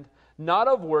stand, not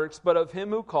of works, but of him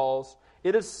who calls,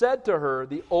 it is said to her,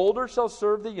 the older shall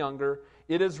serve the younger.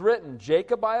 It is written,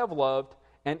 Jacob I have loved,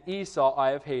 and Esau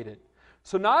I have hated.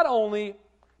 So not only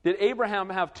did Abraham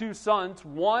have two sons,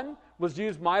 one was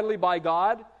used mightily by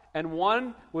God, and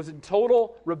one was in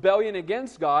total rebellion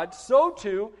against God, so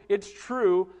too it's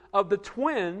true of the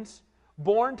twins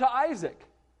born to Isaac,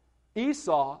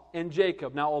 Esau and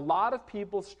Jacob. Now a lot of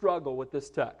people struggle with this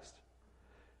text.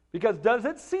 Because does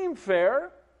it seem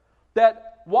fair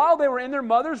that while they were in their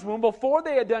mother's womb, before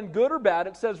they had done good or bad,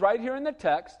 it says right here in the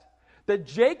text, that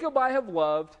Jacob I have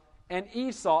loved and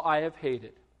Esau I have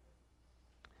hated.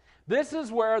 This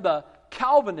is where the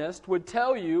Calvinist would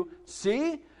tell you,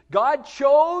 see, God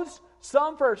chose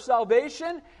some for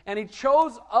salvation, and he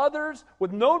chose others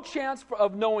with no chance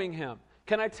of knowing him.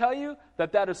 Can I tell you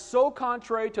that that is so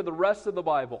contrary to the rest of the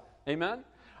Bible? Amen?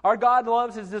 Our God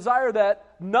loves his desire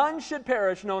that none should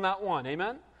perish, no, not one.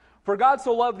 Amen? For God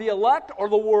so loved the elect or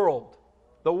the world,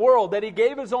 that he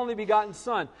gave his only begotten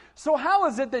Son. So how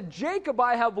is it that Jacob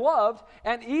I have loved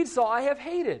and Esau I have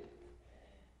hated?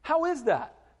 How is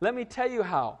that? Let me tell you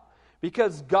how.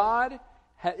 Because God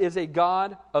is a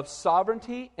God of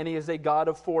sovereignty and he is a God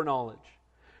of foreknowledge.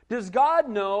 Does God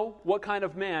know what kind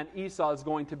of man Esau is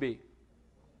going to be?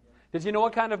 Does he know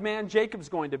what kind of man Jacob's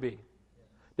going to be?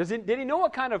 Did he know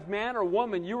what kind of man or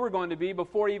woman you were going to be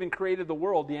before he even created the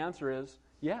world? The answer is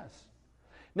yes.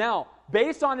 Now,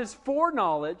 based on his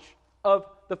foreknowledge of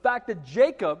the fact that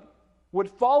Jacob would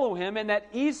follow him and that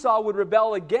Esau would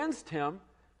rebel against him,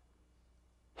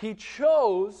 he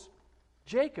chose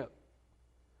Jacob.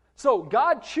 So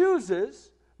God chooses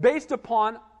based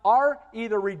upon our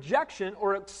either rejection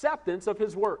or acceptance of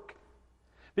his work.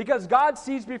 Because God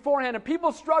sees beforehand, and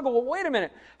people struggle, well, wait a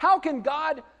minute, how can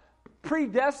God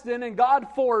predestine and God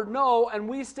foreknow and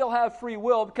we still have free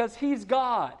will? Because he's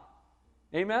God.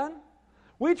 Amen?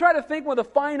 We try to think with a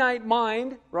finite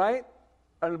mind, right?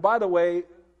 And by the way,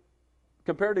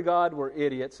 compared to God, we're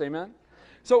idiots. Amen?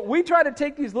 So we try to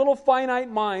take these little finite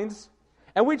minds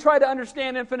and we try to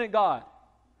understand infinite God.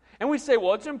 And we say,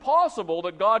 well, it's impossible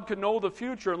that God could know the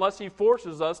future unless he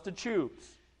forces us to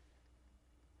choose.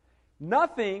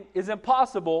 Nothing is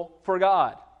impossible for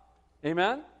God.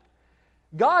 Amen?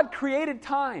 God created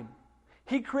time.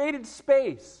 He created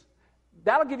space.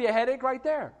 That'll give you a headache right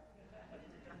there.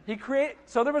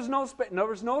 So there was no space. There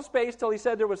was no space till he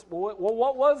said there was. Well,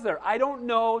 what was there? I don't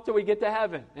know till we get to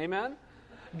heaven. Amen?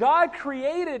 God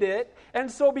created it, and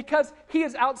so because he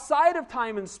is outside of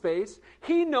time and space,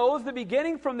 he knows the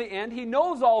beginning from the end. He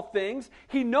knows all things.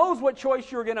 He knows what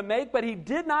choice you're going to make, but he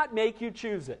did not make you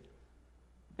choose it.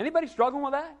 Anybody struggling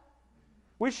with that?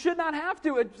 We should not have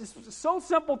to. It's so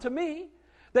simple to me.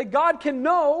 that God can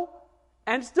know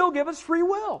and still give us free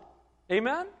will.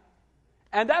 Amen?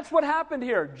 And that's what happened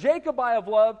here. Jacob I have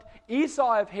loved, Esau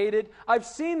I have hated. I've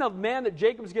seen the man that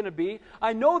Jacob's going to be.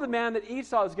 I know the man that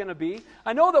Esau is going to be.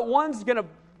 I know that one's going to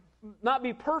not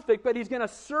be perfect, but he's going to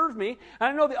serve me. And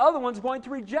I know the other one's going to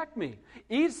reject me.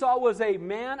 Esau was a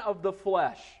man of the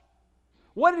flesh.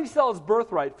 What did he sell his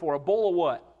birthright for? A bowl of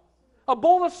what? A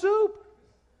bowl of soup.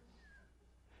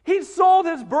 He sold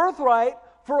his birthright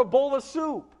for a bowl of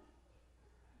soup.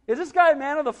 Is this guy a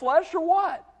man of the flesh or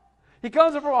what? He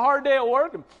comes in from a hard day at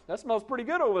work, and that smells pretty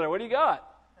good over there. What do you got?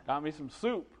 Got me some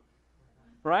soup.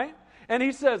 Right? And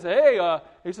he says, hey,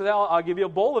 I'll give you a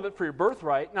bowl of it for your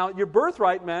birthright. Now, your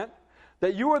birthright meant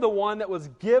that you were the one that was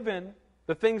given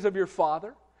the things of your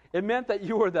father. It meant that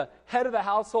you were the head of the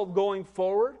household going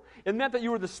forward. It meant that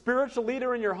you were the spiritual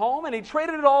leader in your home, and he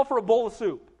traded it all for a bowl of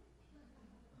soup.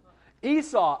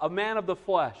 Esau, a man of the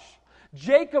flesh.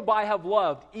 Jacob I have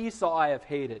loved, Esau I have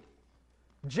hated.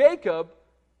 Jacob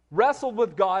wrestled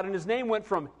with God, and his name went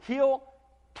from heel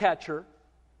catcher,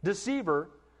 deceiver,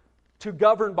 to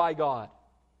governed by God.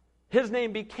 His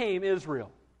name became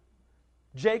Israel.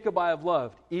 Jacob I have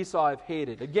loved, Esau I have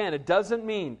hated. Again, it doesn't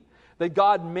mean that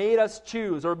God made us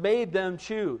choose or made them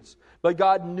choose, but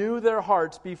God knew their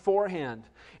hearts beforehand.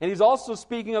 And he's also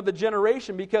speaking of the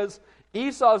generation because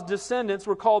Esau's descendants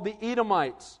were called the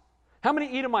Edomites. How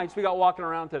many Edomites we got walking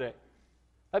around today?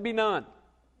 That'd be none.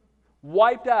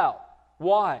 Wiped out.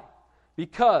 Why?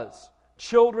 Because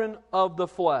children of the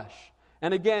flesh.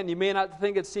 And again, you may not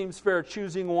think it seems fair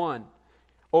choosing one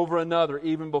over another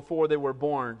even before they were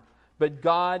born. But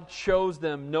God chose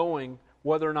them knowing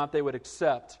whether or not they would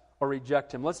accept or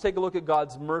reject Him. Let's take a look at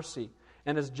God's mercy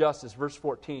and His justice. Verse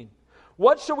 14.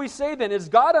 What shall we say then? Is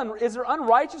there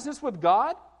unrighteousness with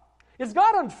God? Is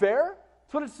God unfair?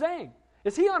 That's what it's saying.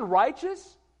 Is He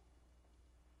unrighteous?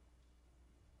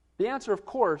 The answer, of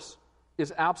course,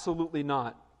 is absolutely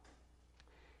not.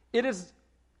 Is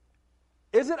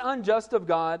it unjust of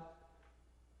God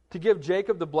to give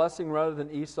Jacob the blessing rather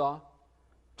than Esau?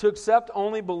 To accept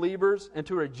only believers and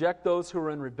to reject those who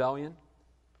are in rebellion?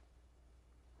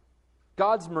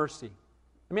 God's mercy.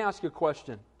 Let me ask you a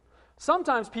question.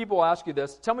 Sometimes people ask you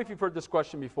this. Tell me if you've heard this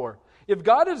question before. If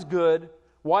God is good,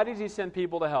 why does He send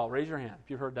people to hell? Raise your hand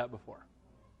if you've heard that before.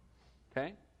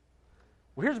 Okay?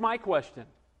 Well, here's my question.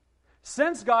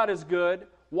 Since God is good,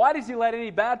 why does He let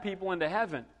any bad people into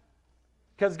heaven?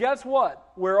 Because guess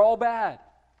what? We're all bad.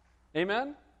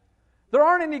 Amen? There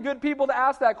aren't any good people to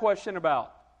ask that question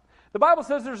about. The Bible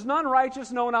says there's none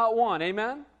righteous, no, not one.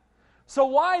 Amen? So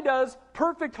why does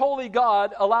perfect holy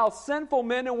God allow sinful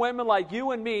men and women like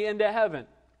you and me into heaven?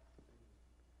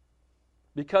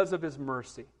 Because of His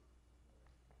mercy.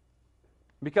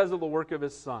 Because of the work of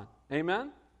His Son.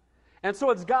 Amen? And so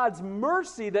it's God's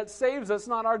mercy that saves us,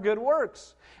 not our good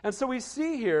works. And so we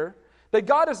see here that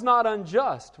God is not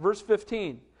unjust. Verse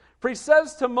 15. For He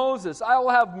says to Moses, I will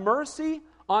have mercy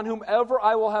on whomever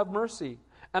I will have mercy,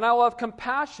 and I will have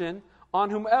compassion on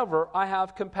whomever I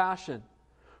have compassion.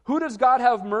 Who does God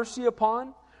have mercy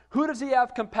upon? Who does He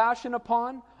have compassion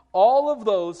upon? All of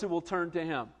those who will turn to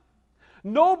Him.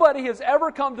 Nobody has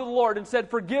ever come to the Lord and said,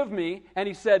 forgive me, and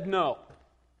He said no.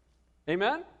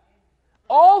 Amen?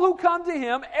 All who come to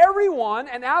Him, everyone,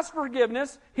 and ask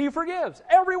forgiveness, He forgives.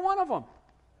 Every one of them.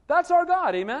 That's our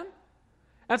God. Amen?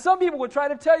 And some people would try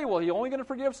to tell you, well, He's only going to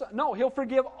forgive some. No, He'll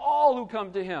forgive all who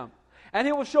come to Him. And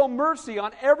He will show mercy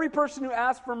on every person who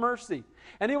asks for mercy.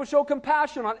 And He will show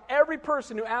compassion on every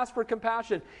person who asks for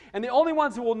compassion. And the only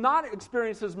ones who will not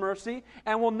experience His mercy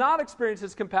and will not experience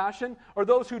His compassion are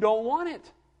those who don't want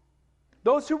it.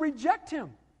 Those who reject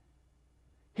Him.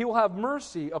 He will have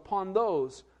mercy upon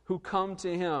those who come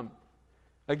to Him.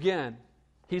 Again,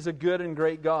 He's a good and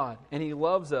great God. And He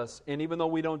loves us. And even though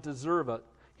we don't deserve it,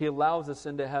 He allows us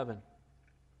into heaven.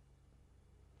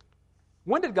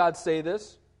 When did God say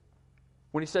this?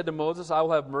 When He said to Moses, I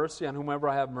will have mercy on whomever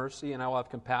I have mercy, and I will have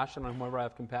compassion on whomever I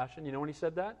have compassion. You know when He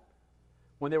said that?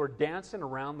 When they were dancing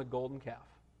around the golden calf.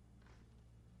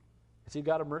 Is He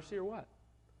God of mercy or what?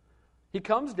 He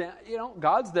comes down,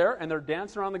 God's there, and they're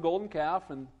dancing around the golden calf,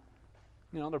 and,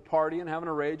 they're partying, having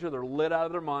a rage, or they're lit out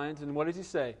of their minds, and what does He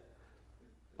say?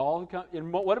 All who come,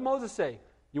 what did Moses say?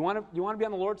 You want to be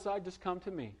on the Lord's side? Just come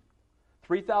to me.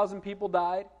 3,000 people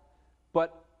died,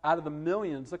 but out of the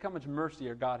millions, look how much mercy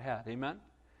our God had. Amen?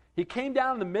 He came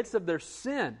down in the midst of their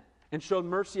sin and showed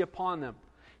mercy upon them.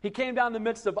 He came down in the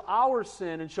midst of our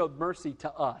sin and showed mercy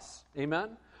to us.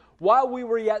 Amen? While we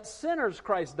were yet sinners,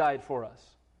 Christ died for us.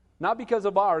 Not because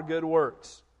of our good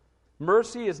works.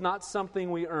 Mercy is not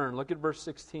something we earn. Look at verse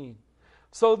 16.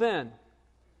 So then,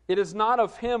 it is not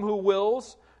of him who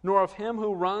wills, nor of him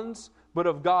who runs, but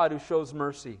of God who shows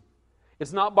mercy.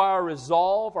 It's not by our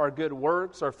resolve, our good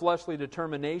works, our fleshly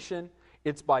determination.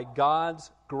 It's by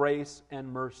God's grace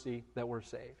and mercy that we're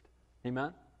saved.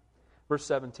 Amen? Verse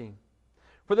 17.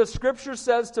 For the Scripture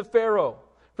says to Pharaoh,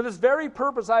 for this very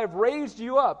purpose I have raised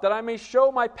you up, that I may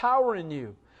show my power in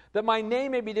you, that my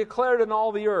name may be declared in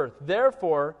all the earth.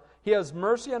 Therefore, he has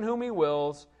mercy on whom he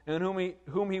wills, and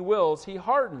whom he wills, he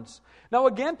hardens. Now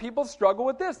again, people struggle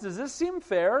with this. Does this seem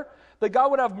fair? That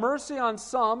God would have mercy on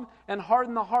some and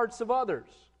harden the hearts of others?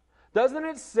 Doesn't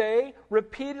it say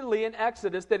repeatedly in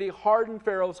Exodus that he hardened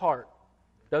Pharaoh's heart?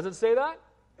 Does it say that?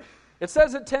 It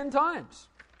says it 10 times.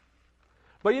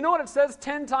 But you know what it says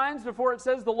 10 times before it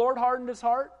says the Lord hardened his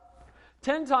heart?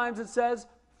 10 times it says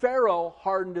Pharaoh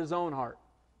hardened his own heart.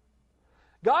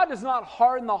 God does not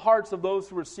harden the hearts of those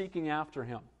who are seeking after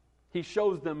him. He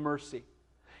shows them mercy.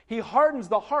 He hardens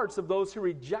the hearts of those who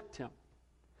reject him.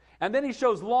 And then he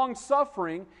shows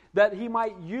long-suffering that he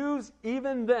might use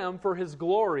even them for his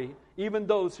glory, even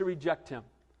those who reject him.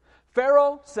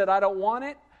 Pharaoh said, I don't want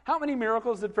it. How many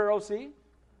miracles did Pharaoh see?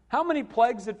 How many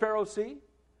plagues did Pharaoh see?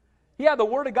 He had the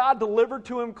word of God delivered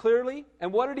to him clearly.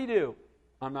 And what did he do?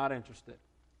 I'm not interested.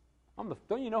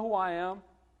 Don't you know who I am?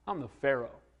 I'm the Pharaoh.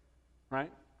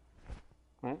 Right?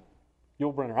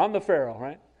 Yul Brynner. I'm the Pharaoh,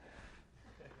 right?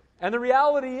 And the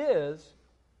reality is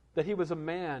that he was a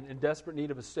man in desperate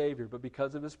need of a Savior, but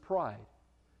because of his pride,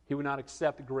 he would not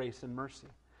accept grace and mercy.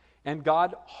 And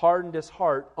God hardened his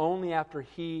heart only after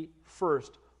he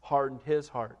first hardened his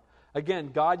heart.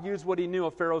 Again, God used what he knew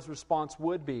a Pharaoh's response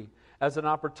would be as an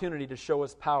opportunity to show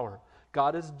his power.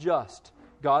 God is just.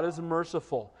 God is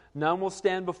merciful. None will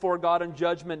stand before God on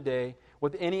Judgment Day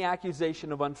with any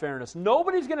accusation of unfairness.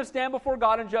 Nobody's going to stand before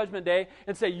God on Judgment Day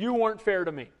and say, you weren't fair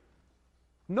to me.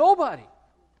 Nobody.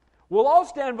 We'll all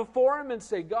stand before him and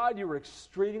say, God, you were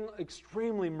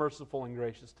extremely merciful and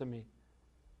gracious to me.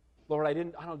 Lord, I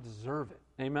don't deserve it.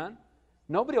 Amen?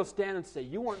 Nobody will stand and say,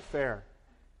 you weren't fair.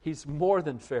 He's more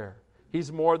than fair.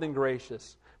 He's more than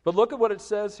gracious. But look at what it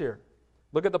says here.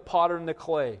 Look at the potter and the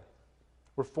clay.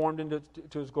 We're formed into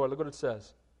his glory. Look what it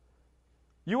says.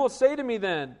 You will say to me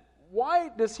then, why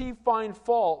does he find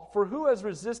fault? For who has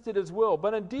resisted his will?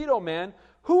 But indeed, O man,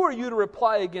 who are you to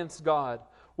reply against God?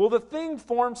 Will the thing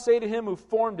formed say to him who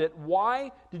formed it,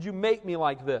 why did you make me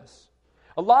like this?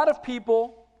 A lot of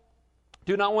people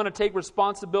do not want to take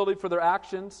responsibility for their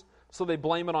actions, so they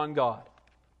blame it on God.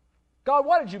 God,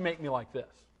 why did you make me like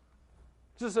this?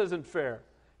 This isn't fair.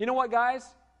 You know what, guys?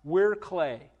 We're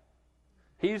clay.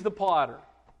 He's the potter.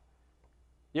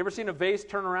 You ever seen a vase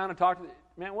turn around and talk to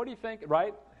man, what do you think?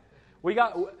 Right?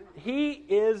 He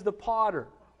is the potter.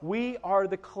 We are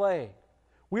the clay.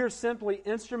 We are simply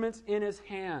instruments in his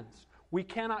hands. We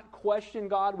cannot question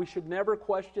God. We should never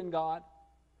question God.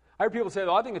 I hear people say,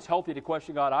 I think it's healthy to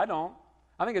question God. I don't.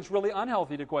 I think it's really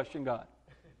unhealthy to question God.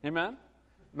 Amen?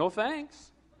 No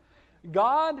thanks.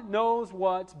 God knows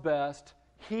what's best.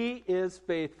 He is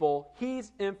faithful.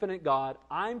 He's infinite God.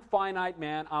 I'm finite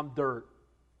man. I'm dirt.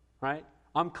 Right?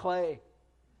 I'm clay.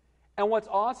 And what's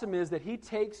awesome is that he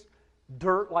takes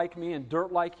dirt like me and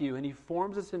dirt like you, and he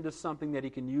forms us into something that he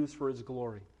can use for his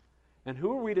glory. And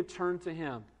who are we to turn to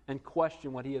him and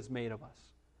question what he has made of us?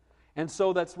 And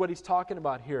so that's what he's talking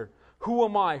about here. Who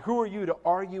am I? Who are you to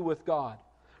argue with God?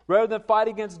 Rather than fight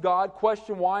against God,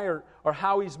 question why or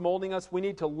how he's molding us, we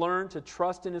need to learn to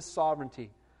trust in his sovereignty.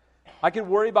 I could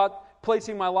worry about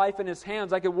placing my life in his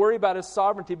hands. I could worry about his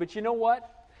sovereignty. But you know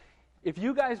what? If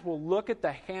you guys will look at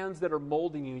the hands that are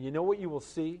molding you, you know what you will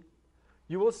see?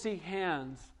 You will see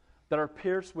hands that are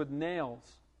pierced with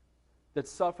nails that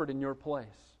suffered in your place.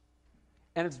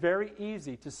 And it's very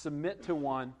easy to submit to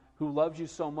one who loves you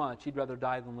so much, he'd rather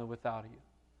die than live without you.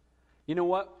 You know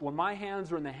what? When my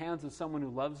hands are in the hands of someone who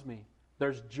loves me,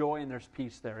 there's joy and there's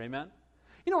peace there. Amen?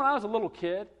 You know, when I was a little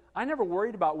kid, I never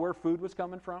worried about where food was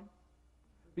coming from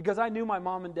because I knew my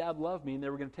mom and dad loved me and they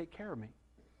were going to take care of me.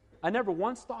 I never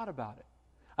once thought about it.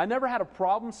 I never had a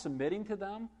problem submitting to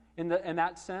them in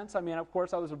that sense. I mean, of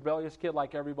course, I was a rebellious kid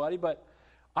like everybody, but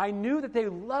I knew that they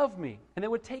loved me and they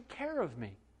would take care of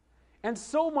me. And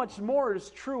so much more is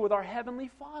true with our Heavenly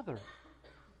Father.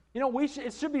 You know,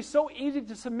 it should be so easy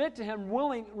to submit to him,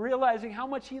 realizing how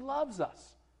much he loves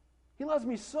us. He loves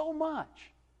me so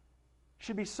much. It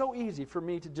should be so easy for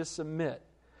me to just submit.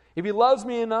 If he loves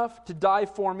me enough to die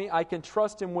for me, I can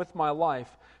trust him with my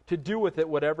life to do with it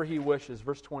whatever he wishes.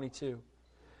 Verse 22.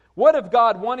 What if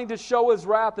God, wanting to show his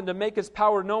wrath and to make his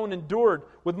power known, endured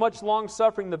with much long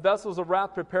suffering the vessels of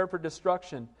wrath prepared for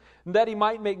destruction, and that he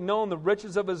might make known the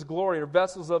riches of his glory, or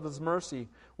vessels of his mercy,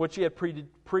 which he had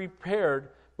prepared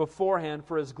beforehand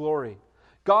for his glory?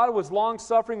 God was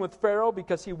long-suffering with Pharaoh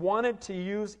because he wanted to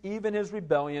use even his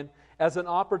rebellion as an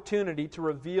opportunity to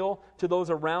reveal to those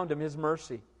around him his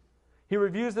mercy. He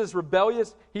used this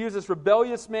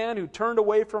rebellious man who turned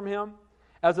away from him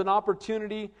as an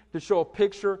opportunity to show a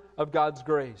picture of God's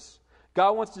grace.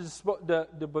 God wants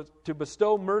to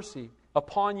bestow mercy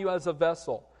upon you as a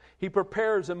vessel. He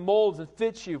prepares and molds and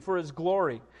fits you for His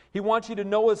glory. He wants you to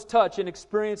know His touch and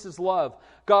experience His love.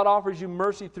 God offers you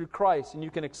mercy through Christ, and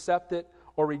you can accept it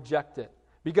or reject it.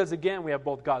 Because again, we have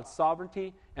both God's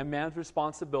sovereignty and man's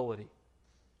responsibility.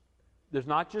 There's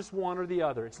not just one or the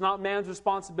other. It's not man's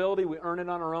responsibility, we earn it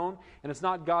on our own, and it's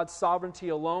not God's sovereignty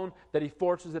alone that He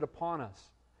forces it upon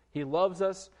us. He loves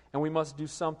us, and we must do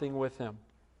something with Him.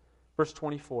 Verse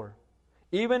 24.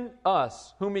 Even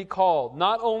us, whom He called,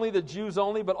 not only the Jews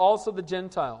only, but also the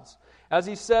Gentiles. As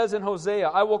He says in Hosea,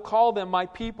 I will call them my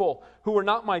people, who were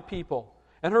not my people,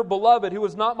 and her beloved, who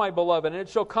was not my beloved. And it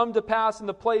shall come to pass in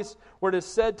the place where it is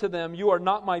said to them, you are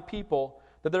not my people,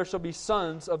 that there shall be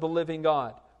sons of the living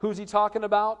God. Who's He talking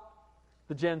about?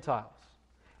 The Gentiles.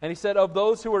 And He said, of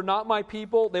those who are not my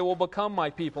people, they will become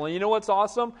my people. And you know what's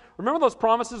awesome? Remember those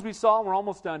promises we saw? We're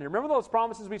almost done here. Remember those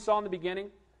promises we saw in the beginning?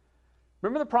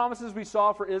 Remember the promises we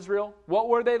saw for Israel? What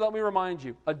were they? Let me remind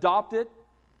you. Adopted,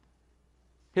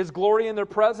 His glory in their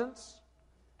presence,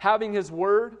 having His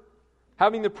word,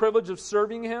 having the privilege of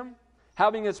serving Him,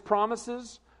 having His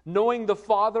promises, knowing the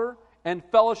Father, and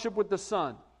fellowship with the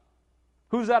Son.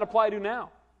 Who's that apply to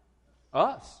now?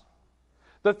 Us.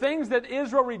 The things that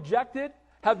Israel rejected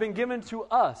have been given to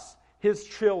us, His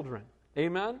children.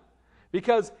 Amen?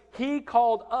 Because He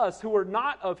called us, who were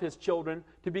not of His children,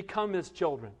 to become His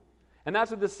children. And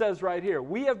that's what this says right here.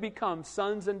 We have become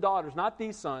sons and daughters, not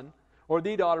the son or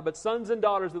the daughter, but sons and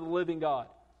daughters of the living God.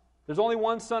 There's only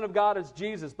one Son of God, it's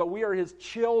Jesus, but we are His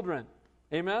children.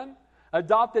 Amen?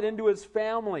 Adopted into His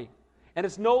family. And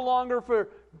it's no longer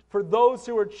for those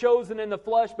who are chosen in the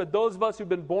flesh, but those of us who've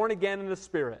been born again in the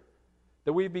Spirit,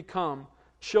 that we've become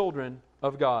children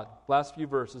of God. Last few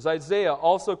verses. Isaiah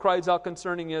also cries out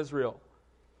concerning Israel.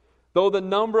 Though the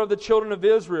number of the children of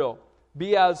Israel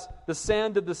be as the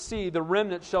sand of the sea, the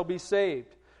remnant shall be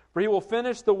saved. For He will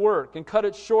finish the work and cut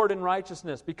it short in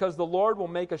righteousness, because the Lord will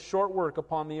make a short work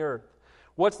upon the earth.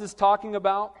 What's this talking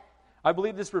about? I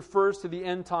believe this refers to the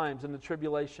end times and the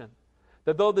tribulation.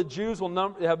 That though the Jews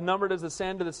will have numbered as the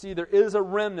sand of the sea, there is a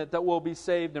remnant that will be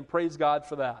saved, and praise God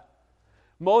for that.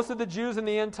 Most of the Jews in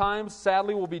the end times,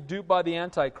 sadly, will be duped by the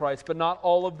Antichrist, but not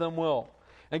all of them will.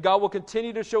 And God will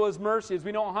continue to show His mercy. As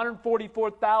we know,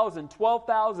 144,000,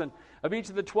 12,000 of each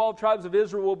of the 12 tribes of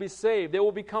Israel will be saved. They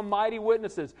will become mighty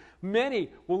witnesses. Many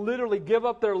will literally give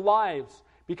up their lives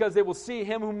because they will see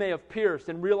Him whom they have pierced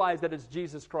and realize that it's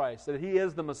Jesus Christ, that He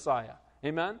is the Messiah.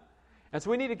 Amen? And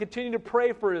so we need to continue to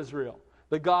pray for Israel,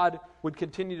 that God would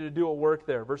continue to do a work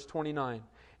there. Verse 29.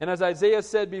 And as Isaiah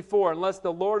said before, unless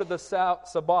the Lord of the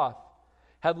Sabaoth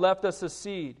had left us a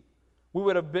seed, we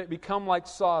would have become like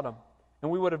Sodom, and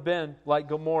we would have been like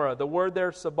Gomorrah. The word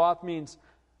there, Sabaoth, means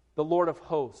the Lord of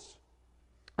hosts.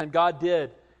 And God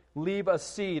did leave a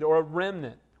seed or a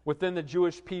remnant within the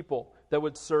Jewish people that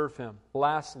would serve Him.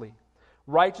 Lastly,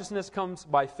 righteousness comes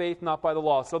by faith, not by the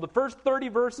law. So the first 30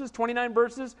 verses, 29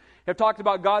 verses, have talked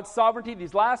about God's sovereignty.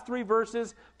 These last 3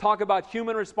 verses talk about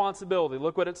human responsibility.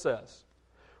 Look what it says.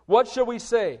 What shall we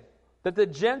say? That the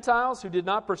Gentiles who did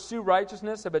not pursue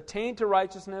righteousness have attained to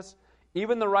righteousness,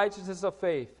 even the righteousness of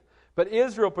faith. But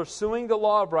Israel, pursuing the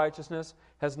law of righteousness,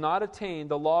 has not attained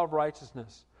the law of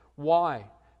righteousness. Why?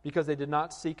 Because they did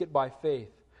not seek it by faith,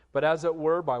 but as it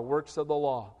were by works of the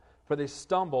law. For they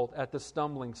stumbled at the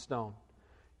stumbling stone.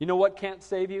 You know what can't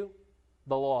save you?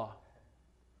 The law.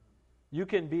 You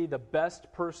can be the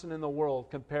best person in the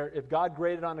world. If God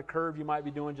graded on a curve, you might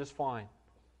be doing just fine.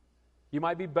 You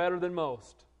might be better than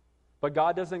most. But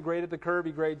God doesn't grade at the curve.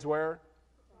 He grades where?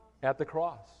 At the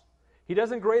cross. He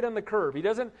doesn't grade on the curve. He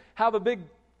doesn't have a big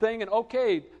thing and,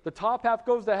 okay, the top half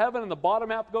goes to heaven and the bottom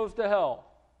half goes to hell.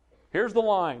 Here's the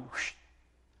line.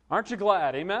 Aren't you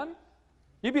glad? Amen?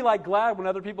 You'd be like glad when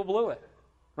other people blew it.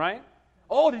 Right?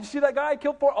 Oh, did you see that guy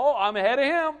killed 4? Oh, I'm ahead of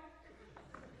him.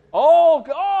 Oh,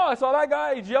 I saw that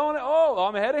guy. He's yelling. Oh,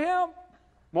 I'm ahead of him.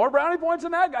 More brownie points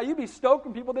than that guy. You'd be stoked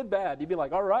when people did bad. You'd be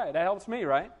like, all right, that helps me,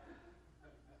 right?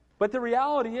 But the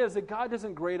reality is that God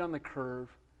doesn't grade on the curve.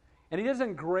 And He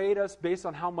doesn't grade us based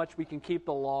on how much we can keep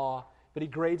the law, but He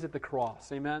grades at the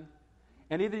cross. Amen?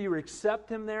 And either you accept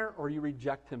Him there or you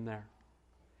reject Him there.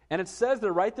 And it says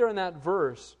there, right there in that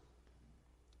verse,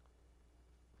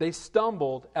 they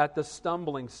stumbled at the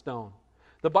stumbling stone.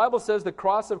 The Bible says the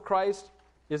cross of Christ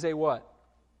is a what?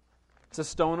 It's a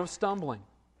stone of stumbling.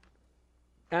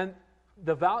 And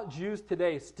devout Jews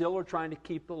today still are trying to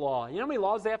keep the law. You know how many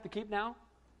laws they have to keep now?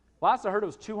 Last I heard it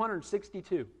was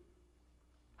 262.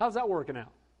 How's that working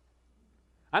out?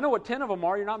 I know what 10 of them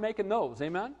are. You're not making those.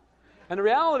 Amen? And the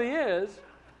reality is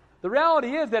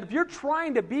that if you're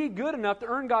trying to be good enough to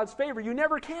earn God's favor, you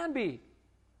never can be.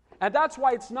 And that's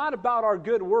why it's not about our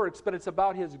good works, but it's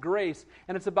about His grace,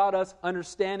 and it's about us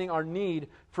understanding our need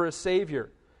for a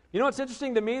Savior. You know what's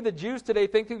interesting to me? The Jews today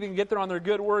think they can get there on their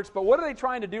good works, but what are they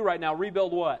trying to do right now?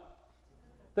 Rebuild what?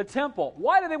 The temple.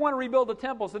 Why do they want to rebuild the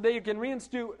temple? So they can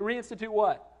reinstitute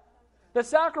what? The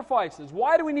sacrifices.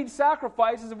 Why do we need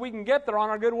sacrifices if we can get there on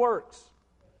our good works?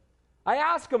 I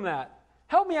ask them that.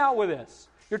 Help me out with this.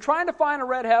 You're trying to find a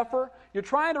red heifer. You're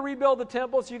trying to rebuild the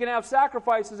temple so you can have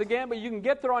sacrifices again, but you can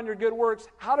get there on your good works.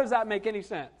 How does that make any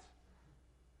sense?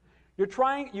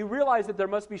 You realize that there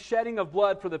must be shedding of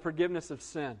blood for the forgiveness of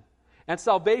sin. And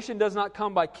salvation does not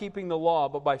come by keeping the law,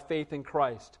 but by faith in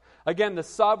Christ. Again, the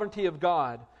sovereignty of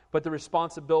God, but the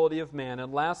responsibility of man.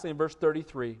 And lastly, in verse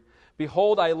 33,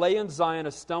 behold, I lay in Zion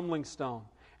a stumbling stone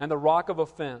and the rock of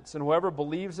offense, and whoever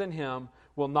believes in Him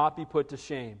will not be put to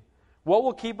shame. What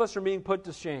will keep us from being put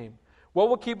to shame? What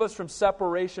will keep us from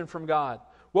separation from God?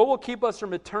 What will keep us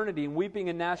from eternity and weeping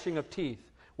and gnashing of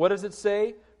teeth? What does it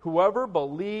say? Whoever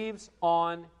believes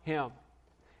on Him.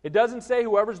 It doesn't say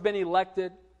whoever's been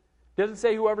elected. It doesn't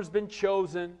say whoever's been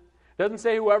chosen. It doesn't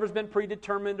say whoever's been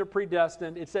predetermined or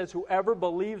predestined. It says whoever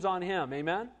believes on Him.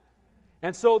 Amen?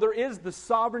 And so there is the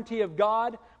sovereignty of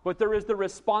God, but there is the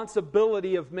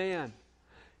responsibility of man.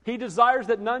 He desires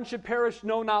that none should perish,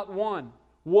 no, not one.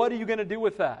 What are you going to do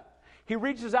with that? He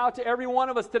reaches out to every one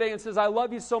of us today and says, I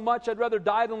love you so much, I'd rather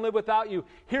die than live without you.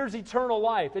 Here's eternal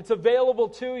life. It's available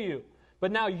to you.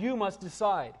 But now you must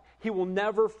decide. He will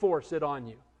never force it on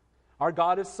you. Our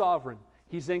God is sovereign.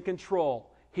 He's in control.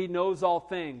 He knows all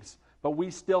things. But we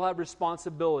still have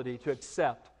responsibility to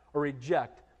accept or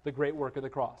reject the great work of the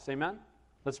cross. Amen?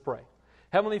 Let's pray.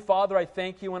 Heavenly Father, I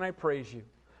thank you and I praise you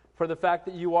for the fact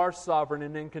that you are sovereign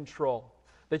and in control,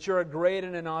 that you're a great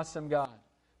and an awesome God,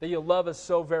 that you love us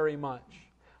so very much.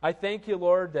 I thank you,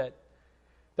 Lord, that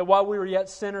while we were yet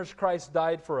sinners, Christ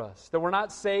died for us, that we're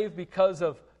not saved because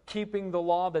of keeping the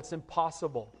law. That's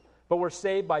impossible, but we're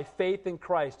saved by faith in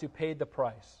Christ who paid the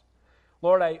price.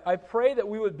 Lord, I pray that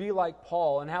we would be like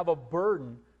Paul and have a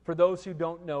burden for those who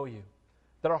don't know you,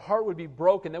 that our heart would be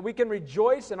broken, that we can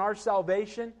rejoice in our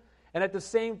salvation and at the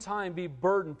same time be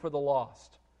burdened for the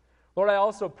lost. Lord, I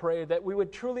also pray that we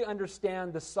would truly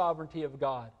understand the sovereignty of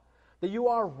God, that you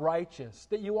are righteous,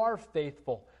 that you are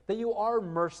faithful, that you are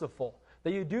merciful,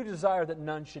 that you do desire that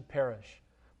none should perish.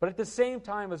 But at the same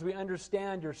time, as we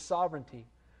understand your sovereignty,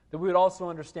 that we would also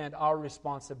understand our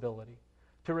responsibility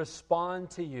to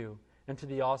respond to you and to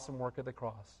the awesome work of the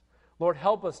cross. Lord,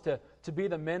 help us to be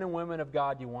the men and women of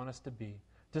God you want us to be,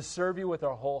 to serve you with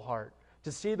our whole heart,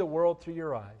 to see the world through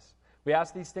your eyes. We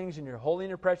ask these things in your holy and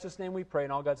your precious name we pray,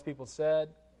 and all God's people said,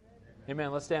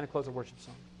 Amen. Let's stand and close the worship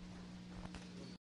song.